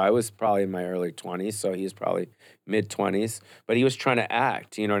me, so I was probably in my early 20s, so he's probably mid-20s, but he was trying to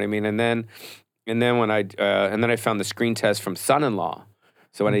act, you know what I mean? And then when I found the screen test from Son-in-Law.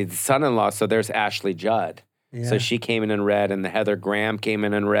 So when I did Son-in-Law, so there's Ashley Judd. Yeah. So she came in and read, and the Heather Graham came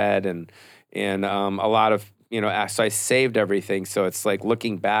in and read, and a lot of, you know, so I saved everything. So it's like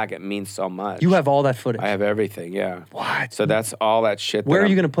looking back, it means so much. You have all that footage? I have everything, yeah. What? So that's all that shit. Where are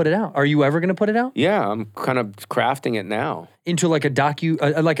you going to put it out? Are you ever going to put it out? Yeah, I'm kind of crafting it now. Into like a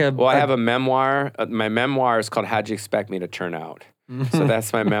Well, I have a memoir. My memoir is called How'd You Expect Me to Turn Out? So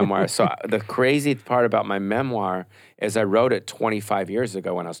that's my memoir. So the crazy part about my memoir is I wrote it 25 years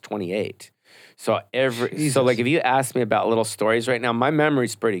ago when I was 28. So like if you ask me about little stories right now, my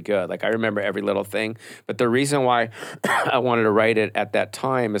memory's pretty good. Like I remember every little thing. But the reason why I wanted to write it at that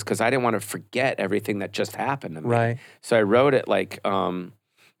time is because I didn't want to forget everything that just happened to me. Right. So I wrote it like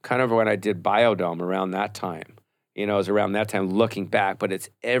kind of when I did Biodome around that time. You know, it was around that time looking back, but it's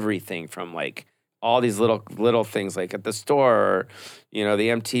everything from like all these little things like at the store or, you know, the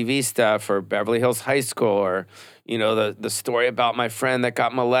MTV stuff or Beverly Hills High School or, you know, the story about my friend that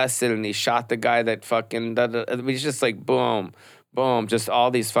got molested and he shot the guy that fucking, it's just like boom, boom, just all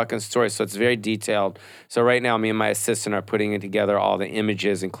these fucking stories. So it's very detailed. So right now, me and my assistant are putting it together, all the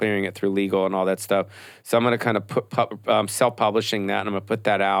images and clearing it through legal and all that stuff. So I'm going to kind of put self-publishing that and I'm going to put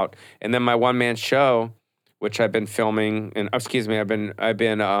that out. And then my one-man show, which I've been filming, and I've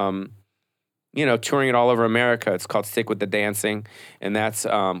been you know, touring it all over America. It's called Stick with the Dancing, and that's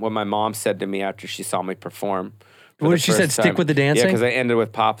what my mom said to me after she saw me perform. What did she said? Stick with the dancing? Yeah, because I ended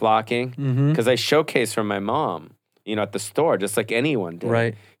with pop locking. Because I showcased for my mom, you know, at the store, just like anyone did.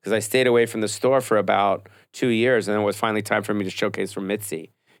 Right. Because I stayed away from the store for about 2 years, and then it was finally time for me to showcase for Mitzi.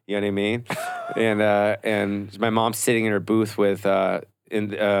 You know what I mean? and my mom's sitting in her booth with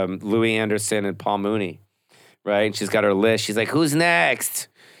Louis Anderson and Paul Mooney. Right? And she's got her list. She's like, who's next?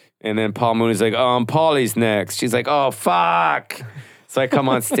 And then Paul Mooney's like, Pauly's next. She's like, oh, fuck. So I come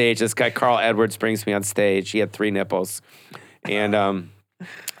on stage. This guy, Carl Edwards, brings me on stage. He had 3 nipples. And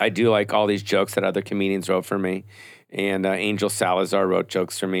I do like all these jokes that other comedians wrote for me. And Angel Salazar wrote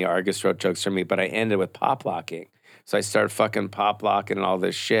jokes for me. Argus wrote jokes for me. But I ended with pop locking. So I started fucking pop locking and all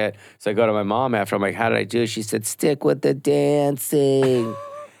this shit. So I go to my mom after. I'm like, how did I do? She said, stick with the dancing.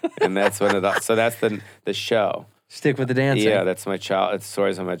 And that's when so that's the show. Stick with the dancing. Yeah, that's it's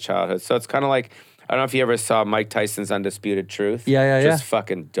stories of my childhood. So it's kind of like, I don't know if you ever saw Mike Tyson's Undisputed Truth. Yeah. Just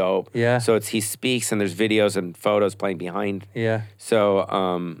fucking dope. Yeah. So he speaks and there's videos and photos playing behind. Yeah. So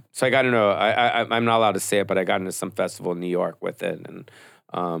I got into I'm not allowed to say it, but I got into some festival in New York with it, and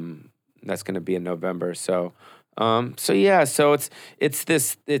that's going to be in November. So yeah, so it's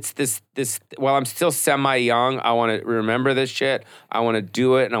this. While I'm still semi young, I want to remember this shit. I want to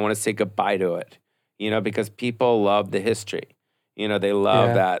do it, and I want to say goodbye to it. You know, because people love the history. You know, they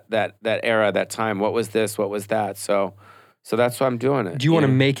love that era, that time. What was this? What was that? So that's why I'm doing it. Do you want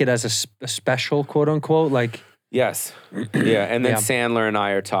to make it as a special, quote unquote? Like, yes, yeah. And then Sandler and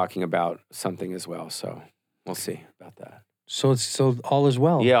I are talking about something as well. So we'll see about that. So all is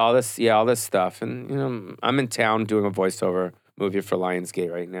well. Yeah, all this stuff, and you know, I'm in town doing a voiceover movie for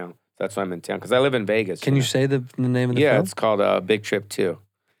Lionsgate right now. That's why I'm in town because I live in Vegas. Can you say the name of the film? Yeah, it's called Big Trip 2.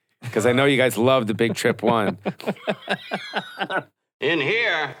 Because I know you guys love the Big Trip 1. In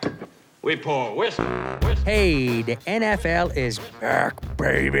here, we pour whiskey. Hey, the NFL is back,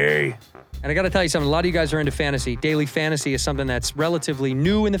 baby. And I got to tell you something. A lot of you guys are into fantasy. Daily fantasy is something that's relatively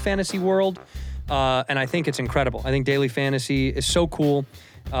new in the fantasy world. And I think it's incredible. I think daily fantasy is so cool.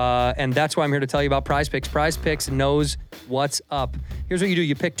 And that's why I'm here to tell you about Prize Picks. Prize Picks knows what's up. Here's what you do.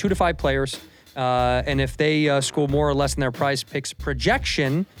 You pick 2 to 5 players. And if they score more or less than their Prize Picks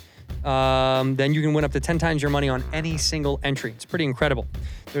projection, then you can win up to 10 times your money on any single entry. It's pretty incredible.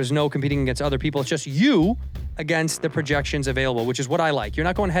 There's no competing against other people. It's just you against the projections available, which is what I like. You're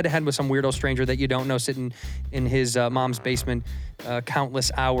not going head-to-head with some weirdo stranger that you don't know sitting in his mom's basement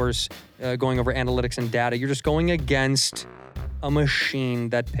countless hours going over analytics and data. You're just going against a machine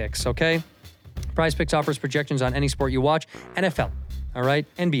that picks, okay? Prize Picks offers projections on any sport you watch. NFL, all right?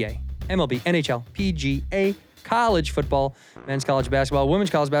 NBA, MLB, NHL, PGA, college football, men's college basketball, women's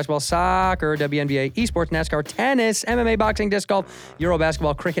college basketball, soccer, WNBA, esports, NASCAR, tennis, MMA, boxing, disc golf, Euro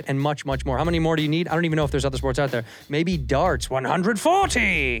basketball, cricket, and much, much more. How many more do you need? I don't even know if there's other sports out there. Maybe darts,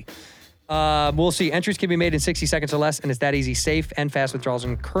 140. We'll see. Entries can be made in 60 seconds or less, and it's that easy. Safe and fast withdrawals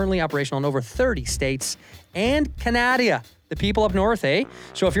are currently operational in over 30 states and Canada. The people up north, eh?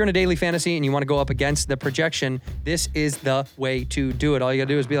 So if you're in a daily fantasy and you want to go up against the projection, this is the way to do it. All you got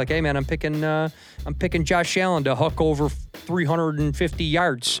to do is be like, hey, man, I'm picking Josh Allen to hook over 350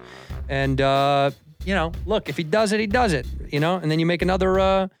 yards. And, you know, look, if he does it, he does it, you know? And then you make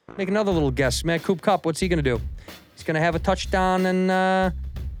another little guess. Man, Coop Cup, what's he going to do? He's going to have a touchdown and,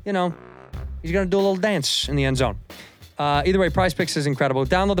 you know, he's going to do a little dance in the end zone. Either way, Prize Picks is incredible.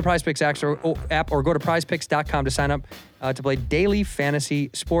 Download the Prize Picks app or go to prizepicks.com to sign up to play daily fantasy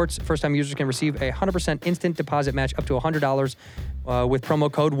sports. First-time users can receive a 100% instant deposit match up to $100 with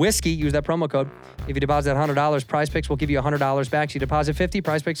promo code WHISKEY. Use that promo code. If you deposit $100, Prize Picks will give you $100 back. So you deposit $50,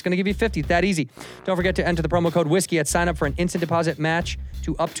 Prize Picks is going to give you $50. That easy. Don't forget to enter the promo code WHISKEY at sign up for an instant deposit match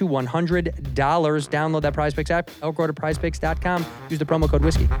to up to $100. Download that Prize Picks app or go to prizepicks.com. Use the promo code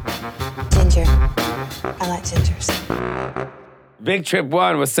WHISKEY. Ginger. I like gingers. Big Trip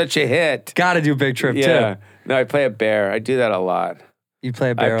 1 was such a hit. Gotta do Big Trip, Yeah. too. No, I play a bear. I do that a lot. You play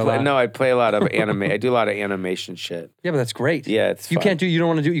a bear a lot? No, I play a lot of anime. I do a lot of animation shit. Yeah, but that's great. Yeah, it's fun. You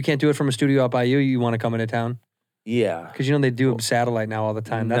can't do it from a studio out by you. You want to come into town? Yeah. Because they do satellite now all the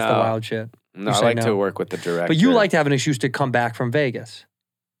time. That's the No. wild shit. No, You I say like no. to work with the director. But you like to have an excuse to come back from Vegas.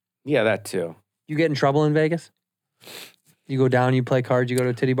 Yeah, that too. You get in trouble in Vegas? You go down, you play cards, you go to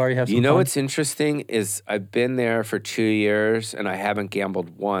a titty bar, you have some You know fun? what's interesting is I've been there for 2 years and I haven't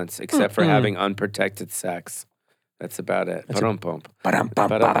gambled once except for having unprotected sex. That's about it. Ba-dum-bum.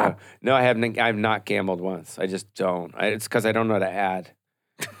 Ba-dum-bum. No, I've not gambled once. I just don't. It's because I don't know how to add.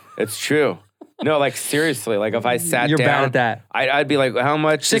 It's true. No, like seriously. Like if I sat You're down. bad at that. I'd be like, how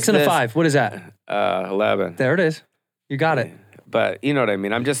much 6 is and a this? 5. What is that? 11. There it is. You got it. But you know what I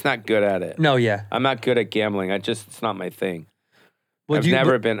mean? I'm just not good at it. No, yeah. I'm not good at gambling. It's not my thing. Well, I've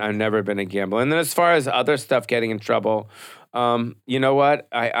never been a gambler. And then as far as other stuff getting in trouble, you know what?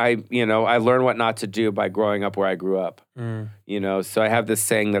 I learned what not to do by growing up where I grew up. So I have this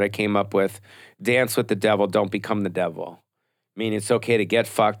saying that I came up with: dance with the devil, don't become the devil. Meaning it's okay to get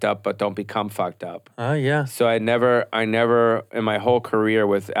fucked up, but don't become fucked up. Oh, yeah. So I never in my whole career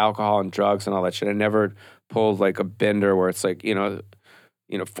with alcohol and drugs and all that shit, I never pulled like a bender where it's like,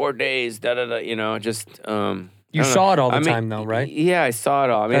 4 days, just You saw it all the time, though, right? Yeah, I saw it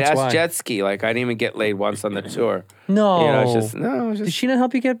all. I mean, That's that's why. jet ski. Like, I didn't even get laid once on the tour. No. It's just Did she not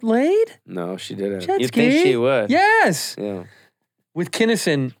help you get laid? no, she didn't. Jet You'd ski? think she would. Yes. Yeah. With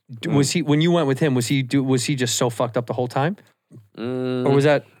Kinnison, was he, when you went with him, was he just so fucked up the whole time? Or was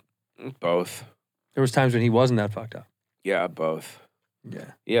that, Both. there was times when he wasn't that fucked up? Yeah, both. Yeah.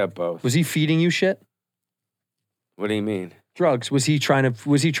 Yeah, both. Was he feeding you shit? What do you mean? Drugs. Was he trying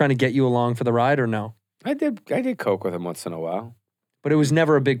to get you along for the ride or no? I did coke with him once in a while. But it was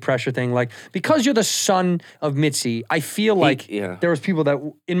never a big pressure thing. Like, because you're the son of Mitzi, I feel like there was people that,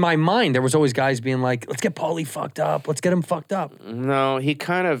 in my mind, there was always guys being like, let's get Pauly fucked up. Let's get him fucked up. No, he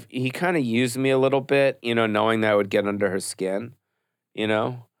kind of used me a little bit, knowing that I would get under her skin,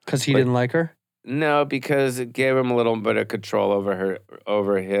 Because he didn't like her? No, because it gave him a little bit of control over her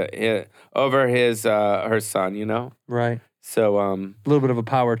son, Right. So A little bit of a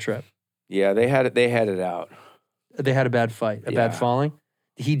power trip. yeah, they had it out. They had a bad fight, a bad Yeah. falling.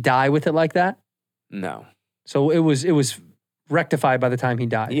 Did he die with it like that? No. So it was rectified by the time he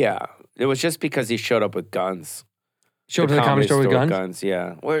died. Yeah. It was just because he showed up with guns. Showed up to the comedy store with guns?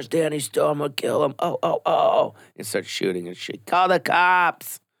 Yeah. Where's Danny Still? I'm going to kill him. Oh. And start shooting and shit. Call the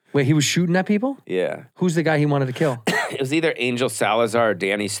cops. Wait, he was shooting at people? Yeah. Who's the guy he wanted to kill? It was either Angel Salazar or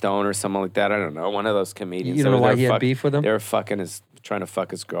Danny Stone or someone like that. I don't know. One of those comedians. You don't know They why were he had beef with him? They were trying to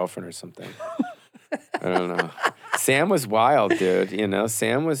fuck his girlfriend or something. I don't know. Sam was wild, dude.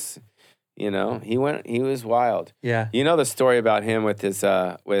 Sam was, he was wild. Yeah. You know the story about him with his,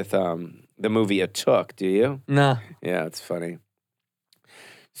 the movie It Took, do you? Nah. Yeah, it's funny.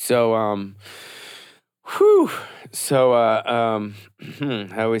 So, how do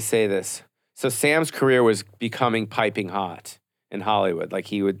we say this? So Sam's career was becoming piping hot in Hollywood. Like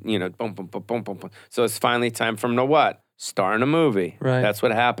he would, boom, boom, boom, boom, boom, boom. So it's finally time for him to what? Star in a movie. Right. That's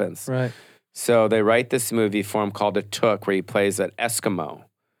what happens. Right. So they write this movie for him called It Took, where he plays an Eskimo.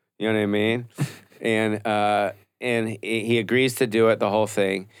 You know what I mean? And he agrees to do it, the whole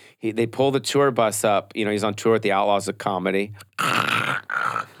thing. They pull the tour bus up. He's on tour with the Outlaws of Comedy.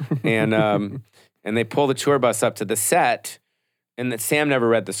 and they pull the tour bus up to the set, and Sam never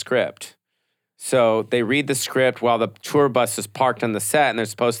read the script. So they read the script while the tour bus is parked on the set, and they're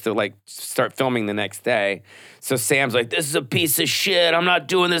supposed to start filming the next day. So Sam's like, "This is a piece of shit. I'm not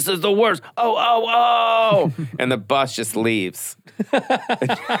doing this. This is the worst. Oh." And the bus just leaves.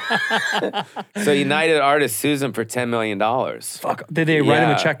 So United Artists sues him for $10 million. Fuck. Did they write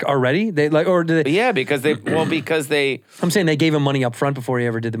him a check already? Yeah, because they I'm saying they gave him money up front before he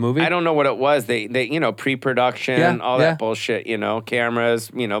ever did the movie. I don't know what it was. They pre-production, all yeah. that bullshit,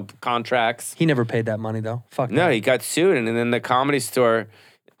 cameras, contracts. He never paid that money though. Fuck. No, that. he got sued, and then the Comedy Store.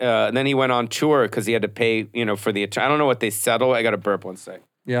 And then he went on tour because he had to pay, for the. I don't know what they settle. I got to burp one sec.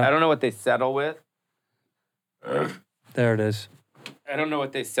 Yeah. I don't know what they settle with. There it is. I don't know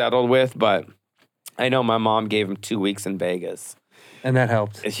what they settled with, but I know my mom gave him 2 weeks in Vegas. And that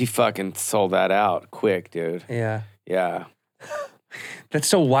helped. He fucking sold that out quick, dude. Yeah. Yeah. That's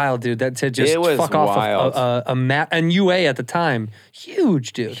so wild, dude. That to just It was fuck off wild. a map and UA at the time,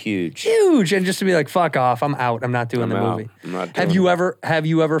 huge, dude, huge, and just to be like, fuck off, I'm out. I'm not doing the out. movie. I'm not Have doing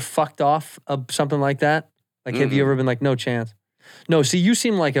you ever fucked off something like that? Like, have you ever been like, no chance? No. See, you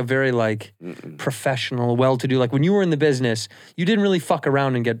seem like a very professional, well-to-do. Like when you were in the business, you didn't really fuck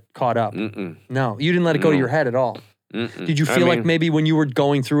around and get caught up. No, you didn't let it go to your head at all. Did you feel like maybe when you were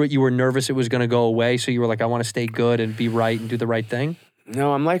going through it, you were nervous it was going to go away, so you were like, I want to stay good and be right and do the right thing?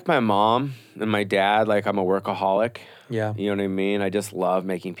 No, I'm like my mom and my dad. Like I'm a workaholic. Yeah. You know what I mean? I just love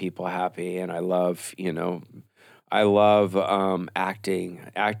making people happy, and I love, I love acting.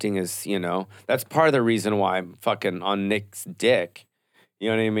 Acting is, that's part of the reason why I'm fucking on Nick's dick. You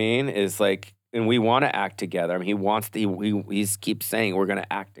know what I mean? Is like, and we want to act together. I mean, he wants to, he keeps saying we're going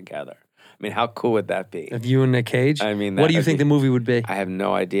to act together. I mean, how cool would that be? Of you and Nick Cage? I mean, what do you think the movie would be? I have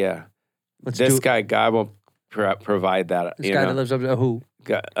no idea. Let's this do guy, God will provide that. This guy that lives up who?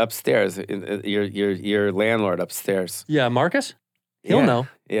 Upstairs, your landlord upstairs. Yeah, Marcus? He'll know.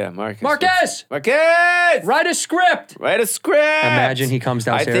 Yeah, Marcus. Marcus! Marcus! Write a script! Imagine he comes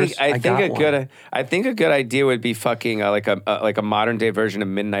downstairs. I think a good idea would be fucking like a modern day version of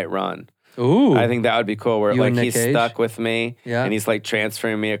Midnight Run. Ooh. I think that would be cool. Where You like and Nick he's Cage? stuck with me, and he's like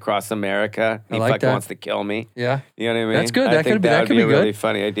transferring me across America. And he like fucking that. wants to kill me. Yeah. You know what I mean? That's good. I That think could be- that would could be be a good. really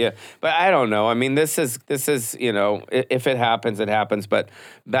funny idea. But I don't know. I mean, this is if it happens, it happens. But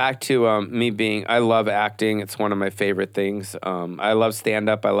back to me being, I love acting. It's one of my favorite things. I love stand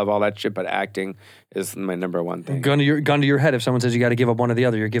up. I love all that shit. But acting is my number one thing. Gun to your head. If someone says you got to give up one or the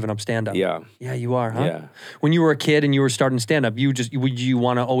other, you're giving up stand up. Yeah. Yeah, you are, huh? Yeah. When you were a kid and you were starting stand up, would you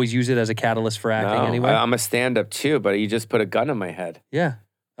want to always use it as a catalyst for acting No, anyway? I'm a stand up too. But you just put a gun in my head. Yeah.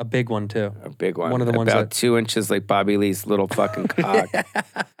 A big one too. A big one. One of the ones about that 2 inches like Bobby Lee's little fucking cock.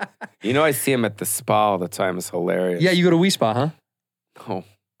 I see him at the spa all the time. It's hilarious. Yeah, you go to Wee Spa, huh? Oh.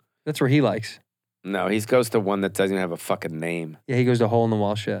 That's where he likes. No, he goes to one that doesn't even have a fucking name. Yeah, he goes to hole in the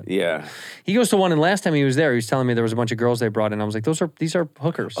wall shit. Yeah. He goes to one, and last time he was there, he was telling me there was a bunch of girls they brought in. I was like, these are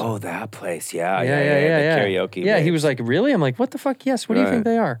hookers. Oh, that place. Yeah. yeah. The karaoke. Yeah, he babes. was like, really? I'm like, what the fuck? Yes. What do you think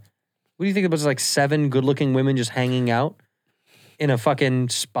Right. they are? What do you think it was like 7 good-looking women just hanging out in a fucking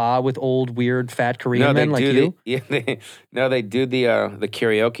spa with old, weird, fat Korean men like you? They do the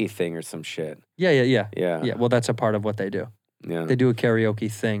karaoke thing or some shit. Yeah. Yeah. Yeah, well, that's a part of what they do. Yeah. They do a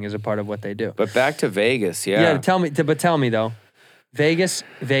karaoke thing as a part of what they do. But back to Vegas, yeah. Yeah, tell me though, Vegas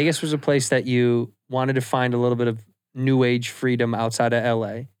was a place that you wanted to find a little bit of new age freedom outside of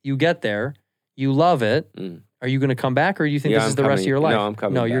LA. You get there, you love it. Mm. Are you going to come back, or do you think this is the rest of your life? No, I'm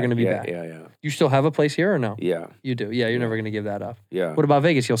coming No, back. you're going to be Yeah, back. Yeah. You still have a place here or no? Yeah. You do. Yeah, you're never going to give that up. Yeah. What about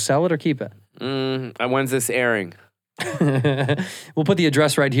Vegas? You'll sell it or keep it? And when's this airing? We'll put the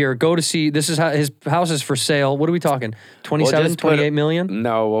address right here. Go to see. This is how his house is for sale. What are we talking? 27, just put 28 million?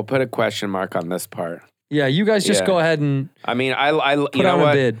 No, we'll put a question mark on this part. Yeah, you guys just Yeah. go ahead and I mean, I put you know on a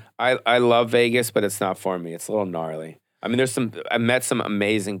what? bid. I love Vegas, but it's not for me. It's a little gnarly. I mean, I met some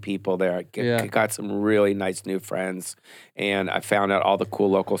amazing people there. I got some really nice new friends, and I found out all the cool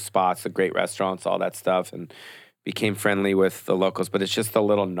local spots, the great restaurants, all that stuff, and became friendly with the locals. But it's just a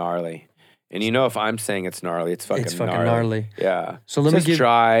little gnarly. And if I'm saying it's gnarly, it's fucking gnarly. Yeah. So let me just give-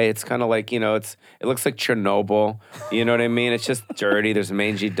 dry. It's kind of like, it looks like Chernobyl. You know what I mean? It's just dirty. There's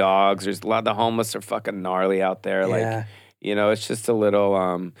mangy dogs. There's a lot of the homeless are fucking gnarly out there. Yeah. Like, it's just a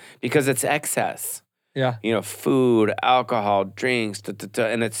little, because it's excess. yeah. Food, alcohol, drinks,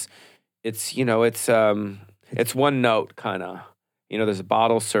 and it's one note kind of. There's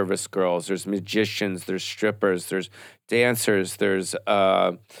bottle service girls, there's magicians, there's strippers, there's dancers, there's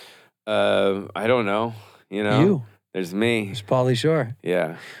I don't know, You. There's me. It's Pauly Shore.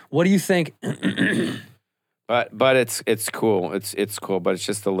 Yeah. What do you think? But it's cool. It's cool, but it's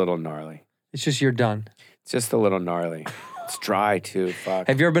just a little gnarly. It's just you're done. It's just a little gnarly. It's dry too. Fuck.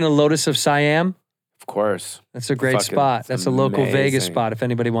 Have you ever been to Lotus of Siam? Of course. That's a great Fucking spot. That's a local Vegas amazing. spot. If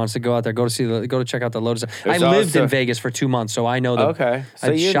anybody wants to go out there, go to check out the Lotus. There's I lived also- in Vegas for 2 months, so I know that. Okay. So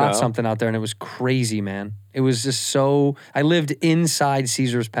I you shot know. something out there, and it was crazy, man. It was just so. I lived inside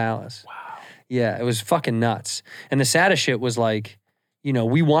Caesar's Palace. Wow. Yeah, it was fucking nuts. And the saddest shit was like,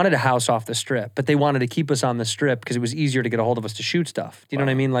 we wanted a house off the strip, but they wanted to keep us on the strip because it was easier to get a hold of us to shoot stuff. Do you know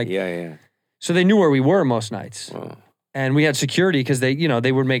what I mean? Like, Yeah. so they knew where we were most nights. Wow. And we had security because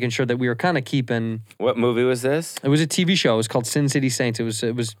they were making sure that we were kind of keeping. What movie was this? It was a TV show. It was called Sin City Saints. It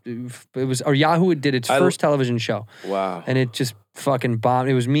was or Yahoo did its first television show. Wow. And it just fucking bombed.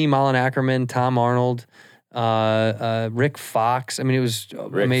 It was me, Malin Ackerman, Tom Arnold, Rick Fox. I mean, it was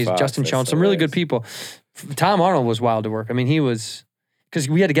amazing. Fox, Justin that's Jones, some really good hilarious. people. Tom Arnold was wild to work. I mean, he was, because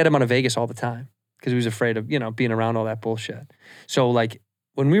we had to get him out of Vegas all the time because he was afraid of, being around all that bullshit. So like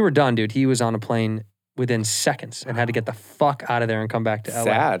when we were done, dude, he was on a plane within seconds and had to get the fuck out of there and come back to LA.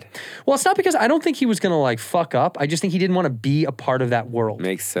 Sad. Well, it's not because I don't think he was going to like fuck up. I just think he didn't want to be a part of that world.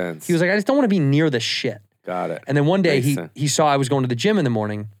 Makes sense. He was like, I just don't want to be near this shit. Got it. And then one day Makes he saw I was going to the gym in the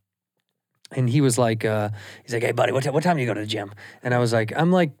morning, and he was like, hey buddy, what time do you go to the gym? And I was like,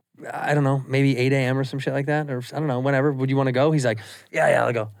 I'm like, I don't know, maybe 8 a.m. or some shit like that, or I don't know, whenever. Would you want to go? He's like, yeah,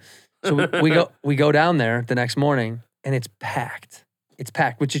 I'll go. So we go down there the next morning, and it's packed. It's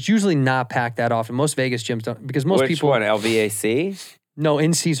packed, which is usually not packed that often. Most Vegas gyms don't, because most Which people. one? LVAC? No,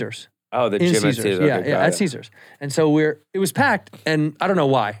 in Caesars. Oh, the in gym at Caesars. Caesars. Yeah, Okay, yeah, got at it. Caesars. And so it was packed, and I don't know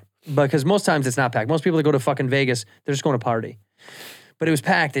why, because most times it's not packed. Most people that go to fucking Vegas, they're just going to party. But it was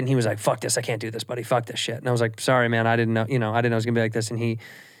packed, and he was like, "Fuck this, I can't do this, buddy. Fuck this shit." And I was like, "Sorry, man, I didn't know. I didn't know it was gonna be like this." And he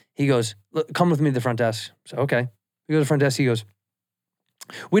goes, "Look, come with me to the front desk." So okay, we go to the front desk. He goes,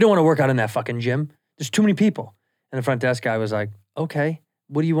 "We don't want to work out in that fucking gym. There's too many people." And the front desk guy was like, "Okay,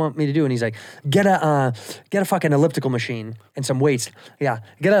 what do you want me to do?" And he's like, "Get a fucking elliptical machine and some weights. Yeah,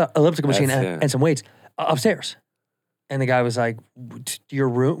 get a elliptical machine That's it. and some weights upstairs." And the guy was like, "To your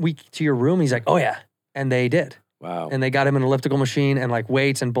room? To your room?" He's like, "Oh yeah." And they did. Wow. And they got him an elliptical machine and like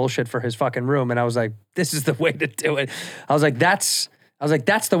weights and bullshit for his fucking room. And I was like, "This is the way to do it." I was like, that's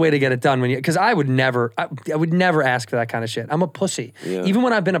the way to get it done because I would never ask for that kind of shit. I'm a pussy. Yeah. Even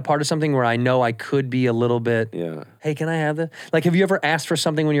when I've been a part of something where I know I could be a little bit, Yeah. "Hey, can I have this?" Like, have you ever asked for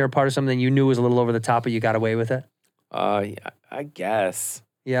something when you were a part of something you knew was a little over the top, but you got away with it? Yeah, I guess.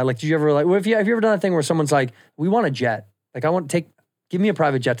 Yeah. Like, did you ever have you ever done a thing where someone's like, "We want a jet. Like, give me a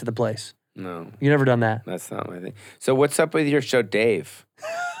private jet to the place." No, You never done that? that's not my thing. So what's up with your show, Dave?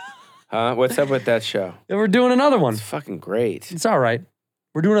 Huh? What's up with that show? Yeah, we're doing another one. It's fucking great. It's all right.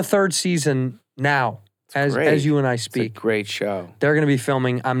 We're doing a third season now, as Great. you and I It's a speak. great show. They're going to be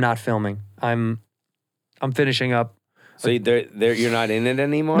filming. I'm not filming. I'm finishing up. So you're not in it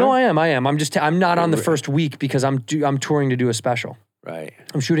anymore? No, I am. I'm not on the first week because I'm touring to do a special. Right.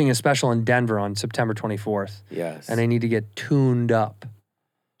 I'm shooting a special in Denver on September 24th, Yes. and I need to get tuned up.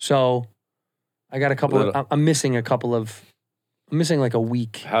 So I got I'm missing like a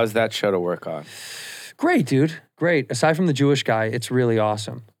week. How's that show to work on? Great, dude. Great. Aside from the Jewish guy, it's really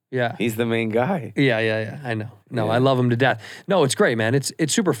awesome. Yeah. He's the main guy. Yeah. I know. No, Yeah. I love him to death. No, it's great, man. It's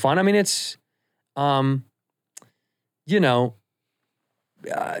super fun. I mean, it's,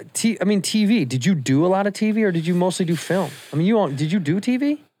 TV. Did you do a lot of TV or did you mostly do film? I mean, did you do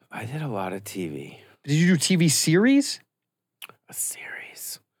TV? I did a lot of TV. Did you do TV series? A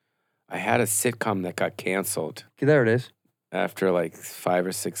series. I had a sitcom that got canceled Okay, there it is. after like 5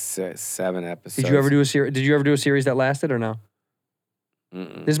 or 6, 7 episodes. Did you ever do a series? Did you ever do a series that lasted or no?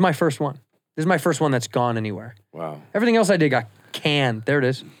 Mm-mm. This is my first one. This is my first one that's gone anywhere. Wow. Everything else I did got canned. There it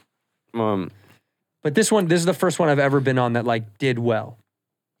is. But this is the first one I've ever been on that like did well.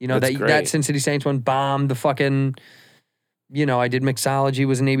 You know, That's that great. Sin City Saints one bombed. The fucking, I did Mixology,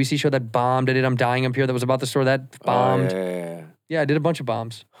 was an ABC show that bombed. I did I'm Dying Up Here that was about the store that bombed. Oh, yeah. Yeah, I did a bunch of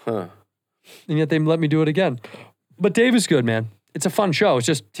bombs. Huh. And yet they let me do it again. But Dave is good, man. It's a fun show. It's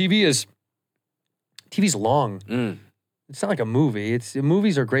just TV's long. Mm. It's not like a movie.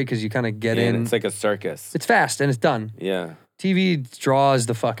 Movies are great because you kind of get Yeah, in. and it's like a circus. It's fast and it's done. Yeah. TV draws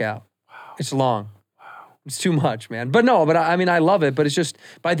the fuck out. Wow. It's long. Wow. It's too much, man. But I love it, but it's just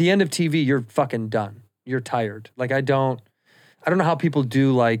by the end of TV, you're fucking done. You're tired. Like I don't know how people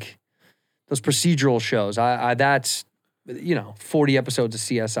do like those procedural shows. That's 40 episodes of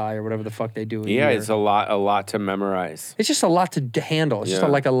CSI or whatever the fuck they do. Yeah, it's a lot to memorize. It's just a lot to handle. It's just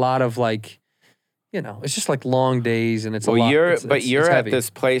like a lot of like, it's just like long days and it's a lot. You're it's at heavy. this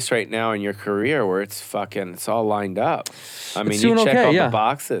place right now in your career where it's all lined up. I mean, doing you check okay, all yeah. the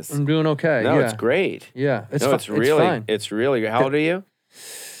boxes. I'm doing okay. No, yeah. it's great. Yeah, it's It's fine. really. How old are you?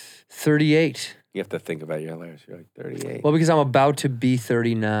 38. You have to think about your layers. You're like 38. Well, because I'm about to be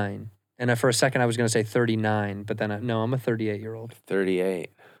 39. And for a second, I was going to say 39, but then no, I'm a 38-year-old. 38.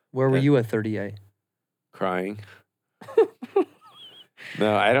 Where were you at 38? Crying.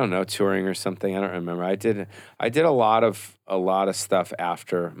 No, I don't know, touring or something. I don't remember. I did a lot of stuff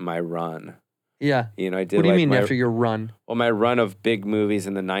after my run. Yeah. I did. What do you mean after your run? Well, my run of big movies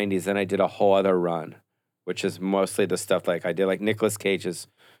in the 90s, then I did a whole other run, which is mostly the stuff like I did. Like Nicolas Cage's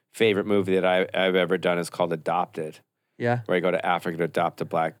favorite movie that I've ever done is called Adopted. Yeah. Where I go to Africa to adopt a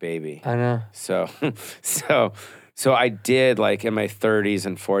black baby. I know. So I did like in my 30s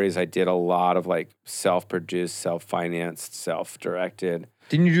and 40s, I did a lot of like self-produced, self-financed, self-directed.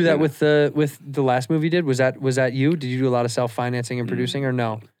 Didn't you do that with the last movie you did? Was that you? Did you do a lot of self-financing and producing or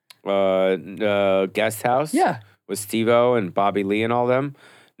no? Guest House. Yeah. With Steve-O and Bobby Lee and all them.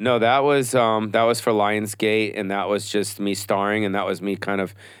 No, that was for Lionsgate, and that was just me starring, and that was me kind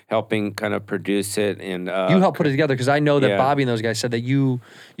of helping kind of produce it. And you helped put it together because I know that yeah. Bobby and those guys said that you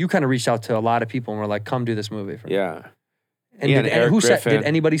kind of reached out to a lot of people and were like, "Come do this movie for me." Yeah. And Yeah, and Eric Griffin. did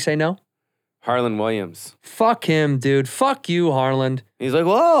anybody say no? Harlan Williams. Fuck him, dude. Fuck you, Harlan. He's like,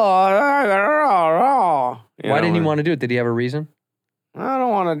 whoa. Why didn't he want to do it? Did he have a reason? I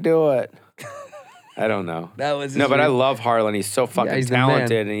don't want to do it. I don't know. That was no, but I love Harlan. He's so fucking he's the man.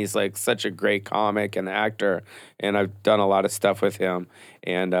 talented, and he's like such a great comic and actor. And I've done a lot of stuff with him,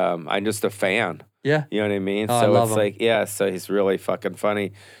 and I'm just a fan. Yeah. You know what I mean? Oh, I so love it's him. like, yeah, so he's really fucking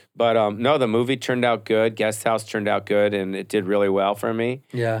funny. But no, the movie turned out good. Guest House turned out good, and it did really well for me.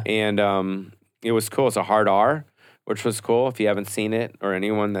 Yeah. And it was cool. It's a hard R, which was cool. If you haven't seen it, or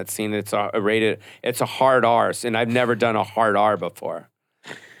anyone that's seen it, it's a hard R, and I've never done a hard R before.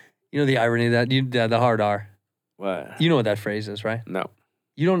 You know the irony of that? The hard R. What? You know what that phrase is, right? No.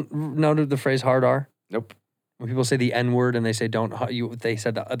 You don't know the phrase hard R? Nope. When people say the N word and they say they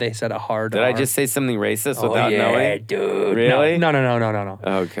said a hard Did R. I just say something racist Oh, without yeah, knowing? dude. Really? No.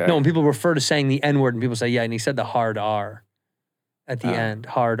 Okay. No, when people refer to saying the N word and people say, yeah, and he said the hard R at the end.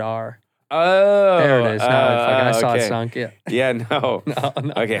 Hard R. Oh. There it is. I saw okay. it sunk. Yeah. Yeah, no. No.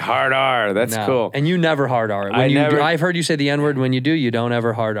 Okay, hard R. That's No. cool. And you never hard R. When I you never- I've heard you say the N word. When you do, you don't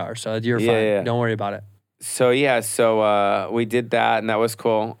ever hard R. So you're fine. Yeah. Don't worry about it. So we did that, and that was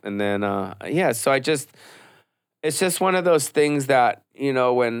cool. And then so it's just one of those things that, you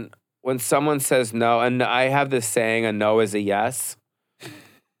know, when someone says no, and I have this saying, a no is a yes. Does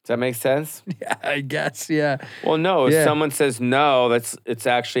that make sense? Yeah, I guess. Yeah. Well, no, if Yeah. someone says no, it's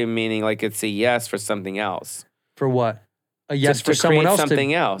actually meaning like it's a yes for something else. For what? A yes to for someone create else.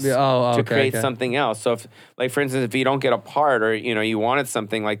 something else. Yeah, oh, to okay, create okay. something else. So if, like, for instance, if you don't get a part, or, you know, you wanted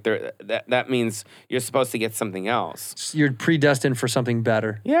something, like, that means you're supposed to get something else. You're predestined for something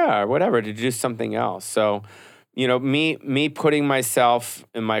better. Yeah, or whatever, to do something else. So, you know, me putting myself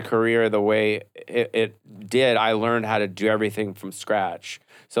in my career the way it did, I learned how to do everything from scratch.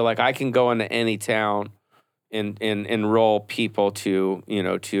 So, like, I can go into any town and enroll people to, you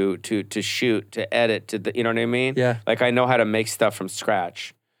know, to shoot, to edit, you know what I mean? Yeah. Like, I know how to make stuff from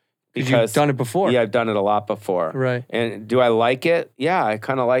scratch. Because you've done it before. Yeah, I've done it a lot before. Right. And do I like it? Yeah, I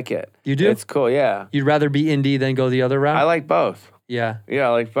kind of like it. You do? It's cool, yeah. You'd rather be indie than go the other route? I like both. Yeah. Yeah,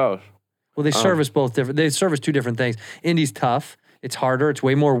 I like both. Well, they service both different. They service two different things. Indie's tough. It's harder. It's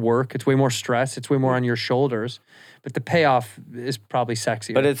way more work. It's way more stress. It's way more on your shoulders. But the payoff is probably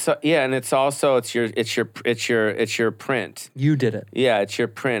sexier. But it's and it's also it's your print. You did it. Yeah, it's your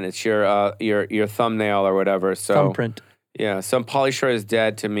print. It's your thumbnail or whatever. So Thumbprint. Yeah, so Pauly Shore is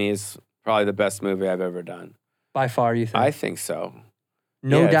Dead to me is probably the best movie I've ever done. By far, you think? I think so.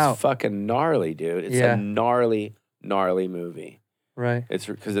 No Yeah, doubt. It's fucking gnarly, dude. It's Yeah. a gnarly movie. Right. It's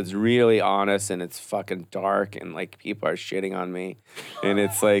because it's really honest and it's fucking dark and like people are shitting on me, and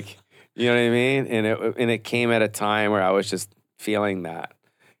it's like, you know what I mean? And it came at a time where I was just feeling that.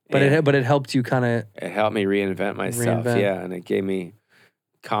 But And it helped you kind of. it helped me reinvent myself. Reinvent. Yeah, and it gave me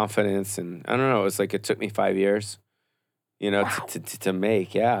confidence, and I don't know. It was like it took me 5 years, you know, to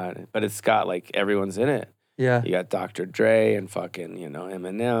make. Yeah, but it's got like everyone's in it. Yeah. You got Dr. Dre and fucking, you know,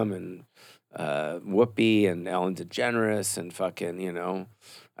 Eminem and Whoopi and Ellen DeGeneres and fucking, you know,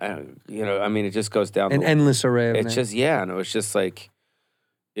 I mean, it just goes down. An endless array of It's names. just, yeah, and it was just like,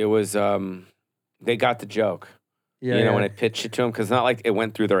 it was, they got the joke. Yeah. You know, yeah. when I pitched it to them, because it's not like it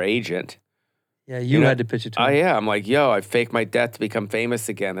went through their agent. Yeah, you know, had to pitch it to Oh, me. yeah. I'm like, yo, I faked my death to become famous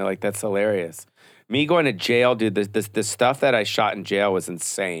again. They're like, that's hilarious. Me going to jail, dude, the stuff that I shot in jail was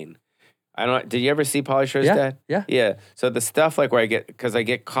insane. I don't. Did you ever see Pauly Shore's Yeah, Dead? yeah. Yeah. So the stuff like where I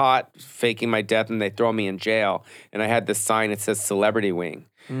get caught faking my death and they throw me in jail, and I had this sign that says Celebrity Wing,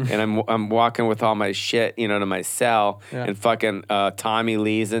 and I'm walking with all my shit, you know, to my cell, Yeah. and fucking Tommy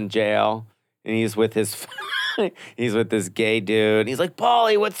Lee's in jail, and he's with his. He's with this gay dude. He's like,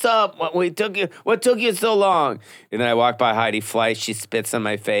 Pauly, what's up? What took you so long? And then I walk by Heidi Fleiss. She spits in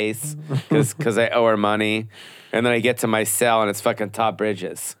my face because I owe her money. And then I get to my cell and it's fucking Todd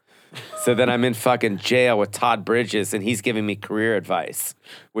Bridges. So then I'm in fucking jail with Todd Bridges and he's giving me career advice,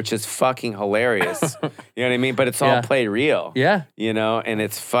 which is fucking hilarious. You know what I mean? But it's all Yeah. played real. Yeah. You know, and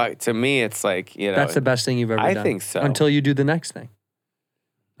it's to me, it's like, you know. That's the best thing you've ever I done. think so. Until you do the next thing.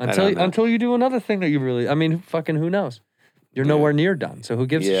 don't know. Until you do another thing that you really, I mean, fucking who knows? You're nowhere near done. So who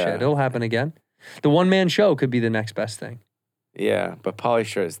gives a Yeah. shit? It'll happen again. The one-man show could be the next best thing. Yeah, but Pauly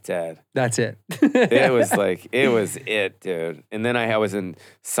Shore is dead. That's it. It was like, it was it, dude. And then I was in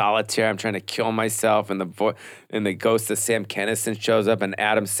solitaire. I'm trying to kill myself, and the ghost of Sam Kinison shows up, and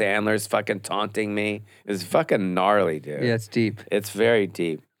Adam Sandler's fucking taunting me. It's fucking gnarly, dude. Yeah, it's deep. It's very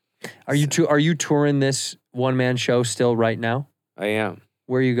deep. Are you touring this one-man show still right now? I am.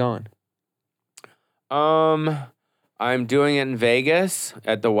 Where are you going? I'm doing it in Vegas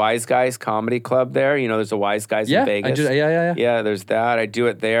at the Wise Guys Comedy Club there. You know, there's a Wise Guys in Vegas. Yeah. Yeah, there's that. I do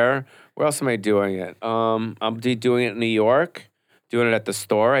it there. Where else am I doing it? I'm doing it in New York. Doing it at the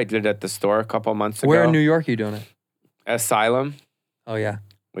store. I did it at the store a couple months ago. Where in New York are you doing it? Asylum, Oh, yeah.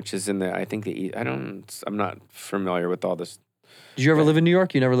 which is in the, I think I'm not familiar with all this. Did you ever live in New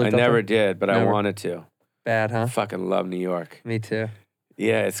York? You never I lived up never there? did, but I Never. wanted to. Bad, I huh? fucking love New York. Me too.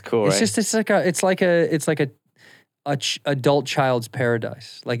 Yeah, it's cool, It's right? just it's like a adult child's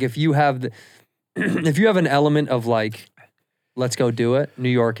paradise. Like if you have if you have an element of like, let's go do it, New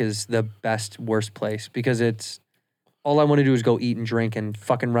York is the best, worst place because it's all I want to do is go eat and drink and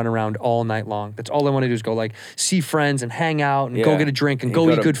fucking run around all night long. That's all I want to do is go like see friends and hang out and go Yeah. get a drink and You go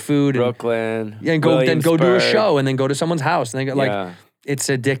go eat to good food Brooklyn, and go then go do a Williamsburg. show and then go to someone's house and then go, like Yeah. it's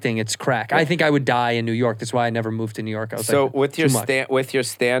addicting. It's crack. I think I would die in New York. That's why I never moved to New York. I was So like, with too your much. with your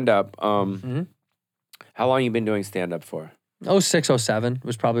stand up, how long you been doing stand up for? 06, 07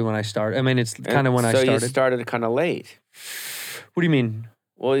 was probably when I started. I mean, it's kind of when I So started. you started kind of late. What do you mean?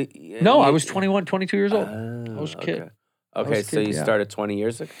 Well, No, I was 21, 22 years old. Oh, I was a kid. Okay, was okay a so kid, you yeah. started 20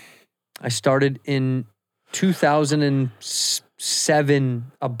 years ago? I started in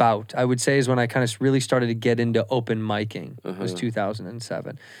 2007 about, I would say is when I kind of really started to get into open micing. It was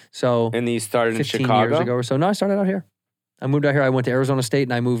 2007. So And then you started in 15 Chicago? years ago or so. No, I started out here. I moved out here. I went to Arizona State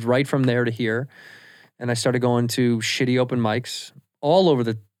and I moved right from there to here. And I started going to shitty open mics all over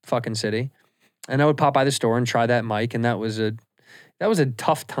the fucking city. And I would pop by the store and try that mic. And that was a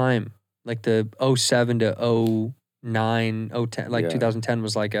tough time. Like the 07 to 09, 010, like Yeah. 2010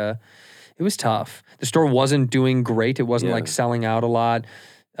 was like it was tough. The store wasn't doing great. It wasn't Yeah. like selling out a lot.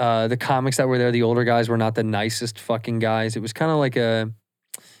 The comics that were there, the older guys were not the nicest fucking guys. It was kind of like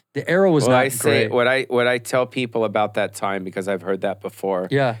the era was Well, not I say great. what I tell people about that time, because I've heard that before,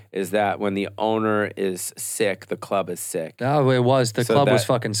 Yeah. is that when the owner is sick, the club is sick. Oh, it was. The So club was that-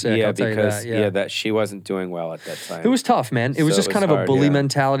 fucking sick. Yeah, I'll tell because you that. that she wasn't doing well at that time. It was tough, man. It was So just it kind was of a hard, bully yeah.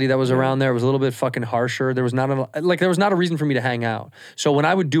 mentality that was around there. It was a little bit fucking harsher. There was not a reason for me to hang out. So when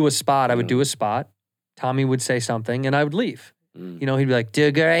I would do a spot, I would do a spot. Tommy would say something, and I would leave. Mm. You know, he'd be like, "Do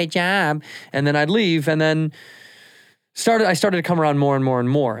a great job," and then I'd leave, and then I started to come around more and more and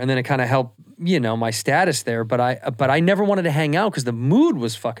more, and then it kind of helped, you know, my status there. But I never wanted to hang out because the mood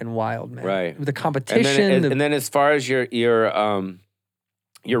was fucking wild, man. Right. The And competition. then, and then as far as your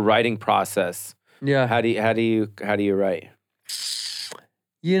writing process, yeah. how do you write?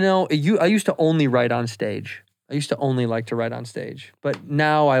 You know, I used to only write on stage. I used to only like to write on stage, but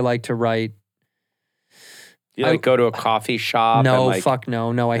now I like to write. You like go to a coffee shop? No, and like, fuck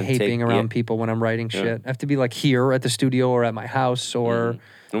no. No, I and hate take- being around yeah. people when I'm writing Yeah. shit. I have to be like here at the studio or at my house or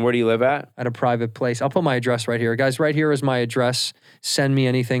And where do you live at? at a private place. I'll put my address right here. Guys, right here is my address. Send me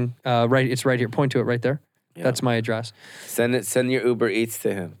anything. It's right here. Point to it right there. Yeah. That's my address. Send your Uber Eats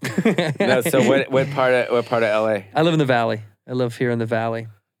to him. No, so what part of LA? I live in the Valley. I live here in the Valley.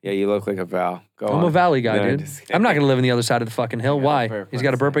 Yeah, you look like a Val. Go on. I'm a Valley guy, No, dude. just I'm not going to live on the other side of the fucking hill. gotta Why? burp He's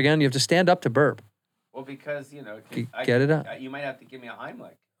got to one burp second. again? You have to stand up to burp. Well, because you know, Get it up. You might have to give me a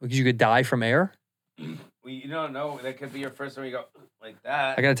Heimlich. Because you could die from air. Well, you don't know. That could be your first one. You go like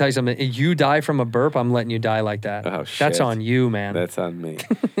that. I got to tell you something. If you die from a burp, I'm letting you die like that. Oh, That's shit. on you, man. That's on me.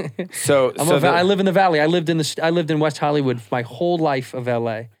 So, I live in the Valley. I lived in West Hollywood my whole life of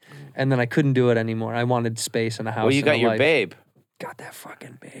LA, and then I couldn't do it anymore. I wanted space and a house. well, you and got a your life. babe. Got that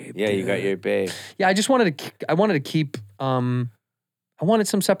fucking babe. Yeah, you got dude. your babe. Yeah, I just wanted to. I wanted to keep. I wanted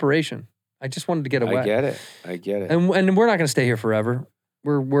some separation. I just wanted to get away. I get it. And we're not gonna stay here forever.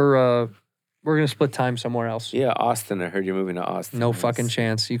 We're gonna split time somewhere else. Yeah, Austin. I heard you're moving to Austin. No That's- fucking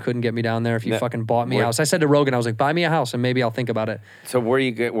chance. You couldn't get me down there if you No, fucking bought me a where- house. I said to Rogan, I was like, buy me a house and maybe I'll think about it. So where do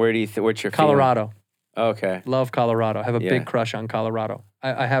you what's your feeling? Colorado. Okay. Love Colorado. I have a Yeah. big crush on Colorado.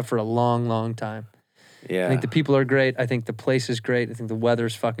 I have for a long, long time. Yeah. I think the people are great. I think the place is great. I think the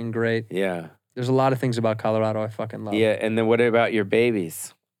weather's fucking great. yeah. There's a lot of things about Colorado I fucking love. Yeah. And then what about your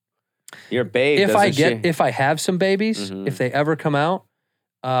babies? Your babe. If doesn't she? if I have some babies, Mhm. if they ever come out,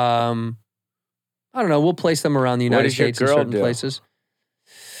 I don't know. We'll place them around the What United does your States in girl certain do? places.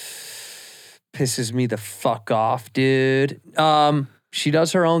 Pisses me the fuck off, dude. She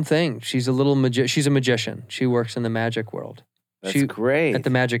does her own thing. She's a she's a magician. She works in the magic world. That's great. At the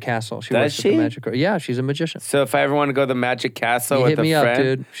Magic Castle. She Does works at she? the Magic. Yeah, she's a magician. So if I ever want to go to the Magic Castle You with hit a me friend, up,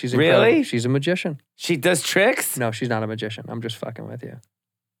 dude. She's incredible. Really? She's a magician. She does tricks. No, she's not a magician. I'm just fucking with you.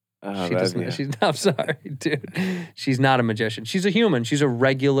 Oh, She that's doesn't. yeah. She's. I'm sorry, dude. She's not a magician. She's a human. She's a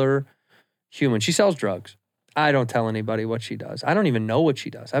regular human. She sells drugs. I don't tell anybody what she does. I don't even know what she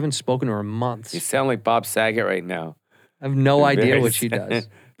does. I haven't spoken to her in months. You sound like Bob Saget right now. I have no You're idea very what she sad. does.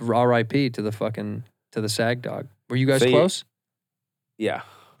 R.I.P. to the SAG dog. Were you guys So close? Yeah.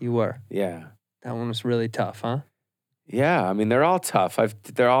 You were. Yeah. That one was really tough, huh? Yeah. I mean, they're all tough.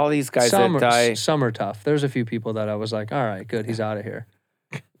 They're all these guys some that die. Some are tough. There's a few people that I was like, all right, good, he's out of here.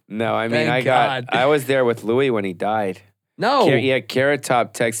 No, I mean, Thank God. I was there with Louis when he died. No. Carrot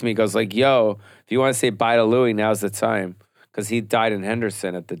Top texted me, goes like, "Yo, if you want to say bye to Louis, now's the time," because he died in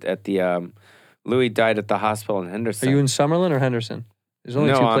Henderson Louis died at the hospital in Are Henderson. you in Summerlin or Henderson? There's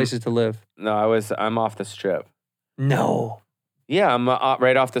only No, two I'm- places to live. No, I'm off the strip. No. Yeah, I'm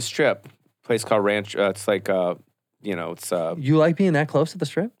right off the strip. Place called Ranch. It's like, it's You like being that close to the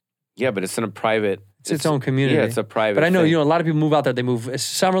strip? yeah, but it's in a private. It's its own community. Yeah, it's a private. But I know, thing. a lot of people move out there. They move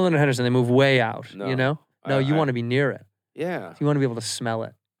Summerlin and Henderson. They move way out. No. You know? No, you want to be near it. Yeah, You want to be able to smell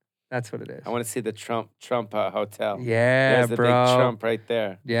it. That's what it is. I want to see the Trump hotel. Yeah, There's the bro. big Trump right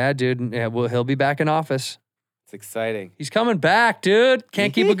there. Yeah, dude. Yeah, well, he'll be back in office. It's exciting. He's coming back, dude.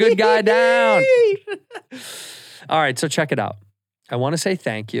 Can't keep a good guy down. All right, so check it out. I want to say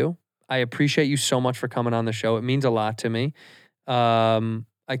thank you. I appreciate you so much for coming on the show. It means a lot to me.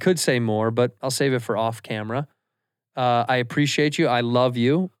 I could say more, but I'll save it for off camera. I appreciate you. I love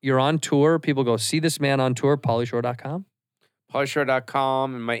you. You're on tour. People go see this man on tour, paulyshore.com.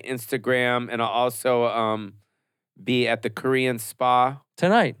 PaulyShore.com and my Instagram, and I'll also be at the Korean spa.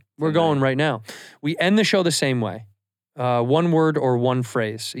 Tonight. We're going right now. We end the show the same way. One word or one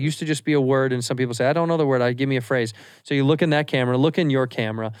phrase. It used to just be a word, and some people say, I don't know the word. Give me a phrase. So you look in that camera, look in your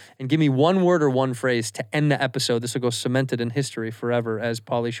camera, and give me one word or one phrase to end the episode. This will go cemented in history forever as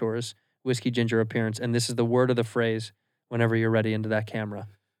Pauly Shore's Whiskey Ginger appearance. And this is the word or the phrase whenever you're ready into that camera.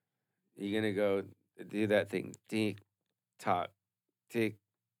 You're going to go do that thing. Tick, tock, tick,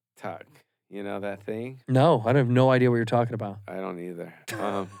 tock. You know that thing? No, I have no idea what you're talking about. I don't either.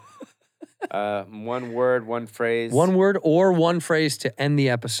 One word, one phrase. One word or one phrase to end the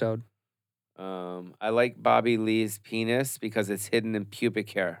episode. I like Bobby Lee's penis because it's hidden in pubic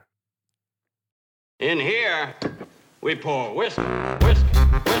hair. In here, we pour whisk, whisk,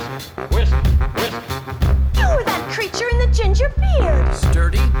 whisk, whisk, whisk. You were that creature in the ginger beard.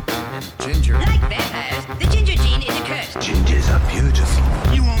 Sturdy and ginger. Like vampires, the ginger gene is a curse. Gingers are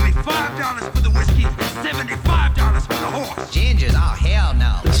beautiful. You owe me $5 for the whiskey and $75 for the horse. Gingers? Oh, hell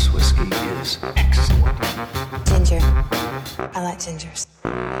no. This whiskey is excellent. Ginger. I like gingers.